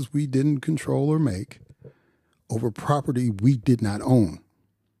substances we didn't control or make, over property we did not own.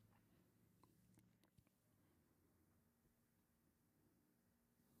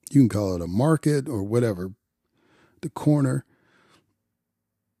 You can call it a market or whatever, the corner.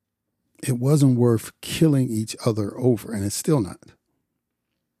 It wasn't worth killing each other over, and it's still not.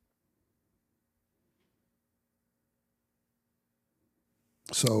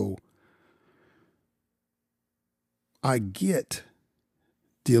 So I get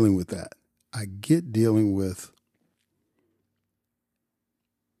dealing with that. I get dealing with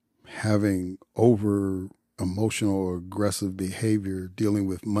having over emotional or aggressive behavior, dealing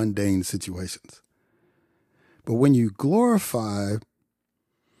with mundane situations. But when you glorify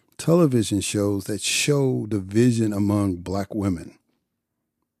television shows that show division among black women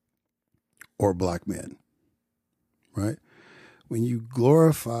or black men, right? When you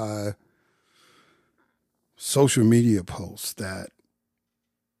glorify social media posts that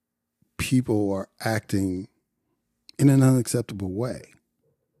people are acting in an unacceptable way,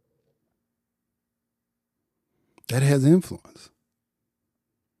 that has influence.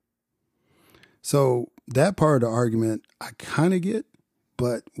 So that part of the argument I kind of get,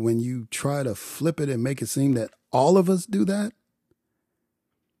 but when you try to flip it and make it seem that all of us do that,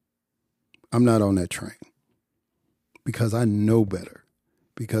 I'm not on that train. Because I know better.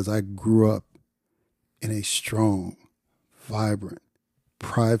 Because I grew up in a strong, vibrant,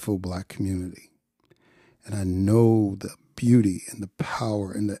 prideful black community. And I know the beauty and the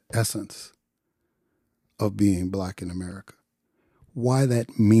power and the essence of being black in America. Why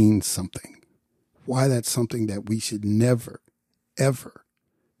that means something. Why that's something that we should never, ever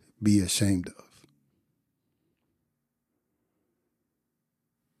be ashamed of.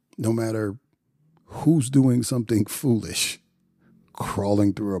 No matter who's doing something foolish,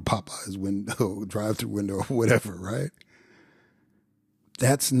 crawling through a Popeye's window, drive-through window, or whatever, right?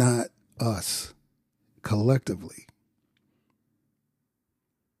 That's not us collectively.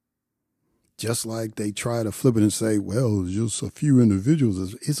 Just like they try to flip it and say, well, it's just a few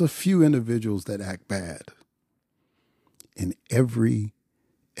individuals. It's a few individuals that act bad in every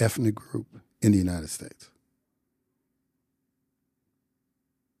ethnic group in the United States.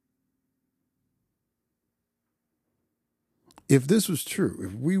 If this was true,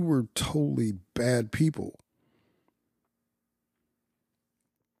 if we were totally bad people,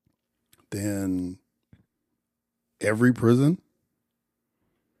 then every prison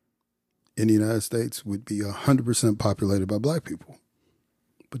in the United States would be 100% populated by black people.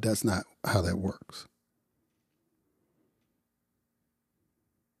 But that's not how that works.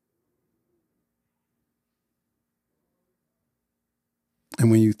 And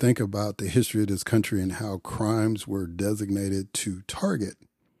when you think about the history of this country and how crimes were designated to target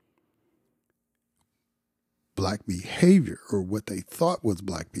black behavior or what they thought was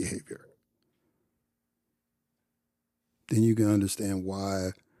black behavior, then you can understand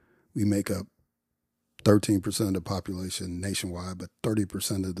why we make up 13% of the population nationwide, but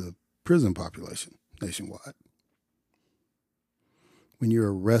 30% of the prison population nationwide. When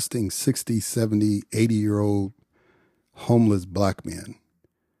you're arresting 60, 70, 80-year-old homeless black men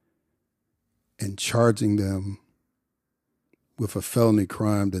and charging them with a felony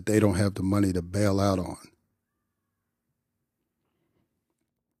crime that they don't have the money to bail out on,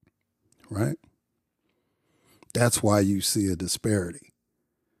 right? That's why you see a disparity.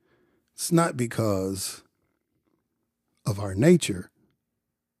 It's not because of our nature.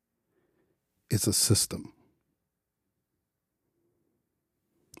 It's a system.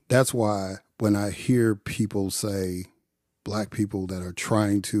 That's why when I hear people say, black people that are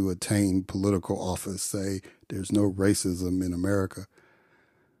trying to attain political office say there's no racism in America,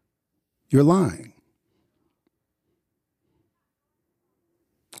 you're lying.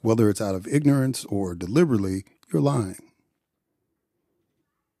 Whether it's out of ignorance or deliberately, you're lying.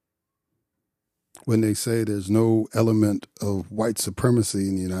 When they say there's no element of white supremacy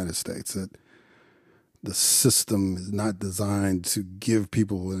in the United States, that the system is not designed to give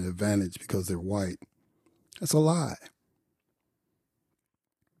people an advantage because they're white, that's a lie.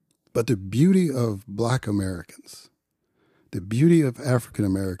 But the beauty of black Americans, the beauty of African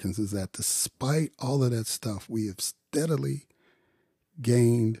Americans is that despite all of that stuff, we have steadily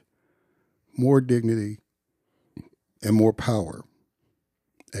gained more dignity and more power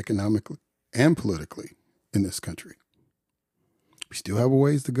economically and politically in this country. We still have a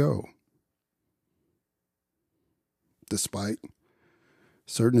ways to go. Despite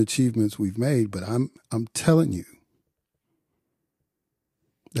certain achievements we've made, but I'm telling you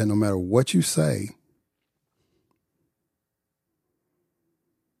that no matter what you say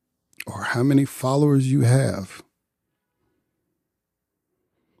or how many followers you have,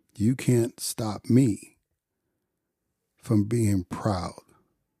 you can't stop me from being proud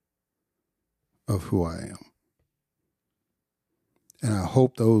of who I am. And I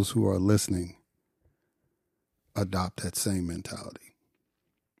hope those who are listening adopt that same mentality.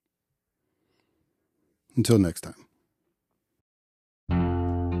 Until next time.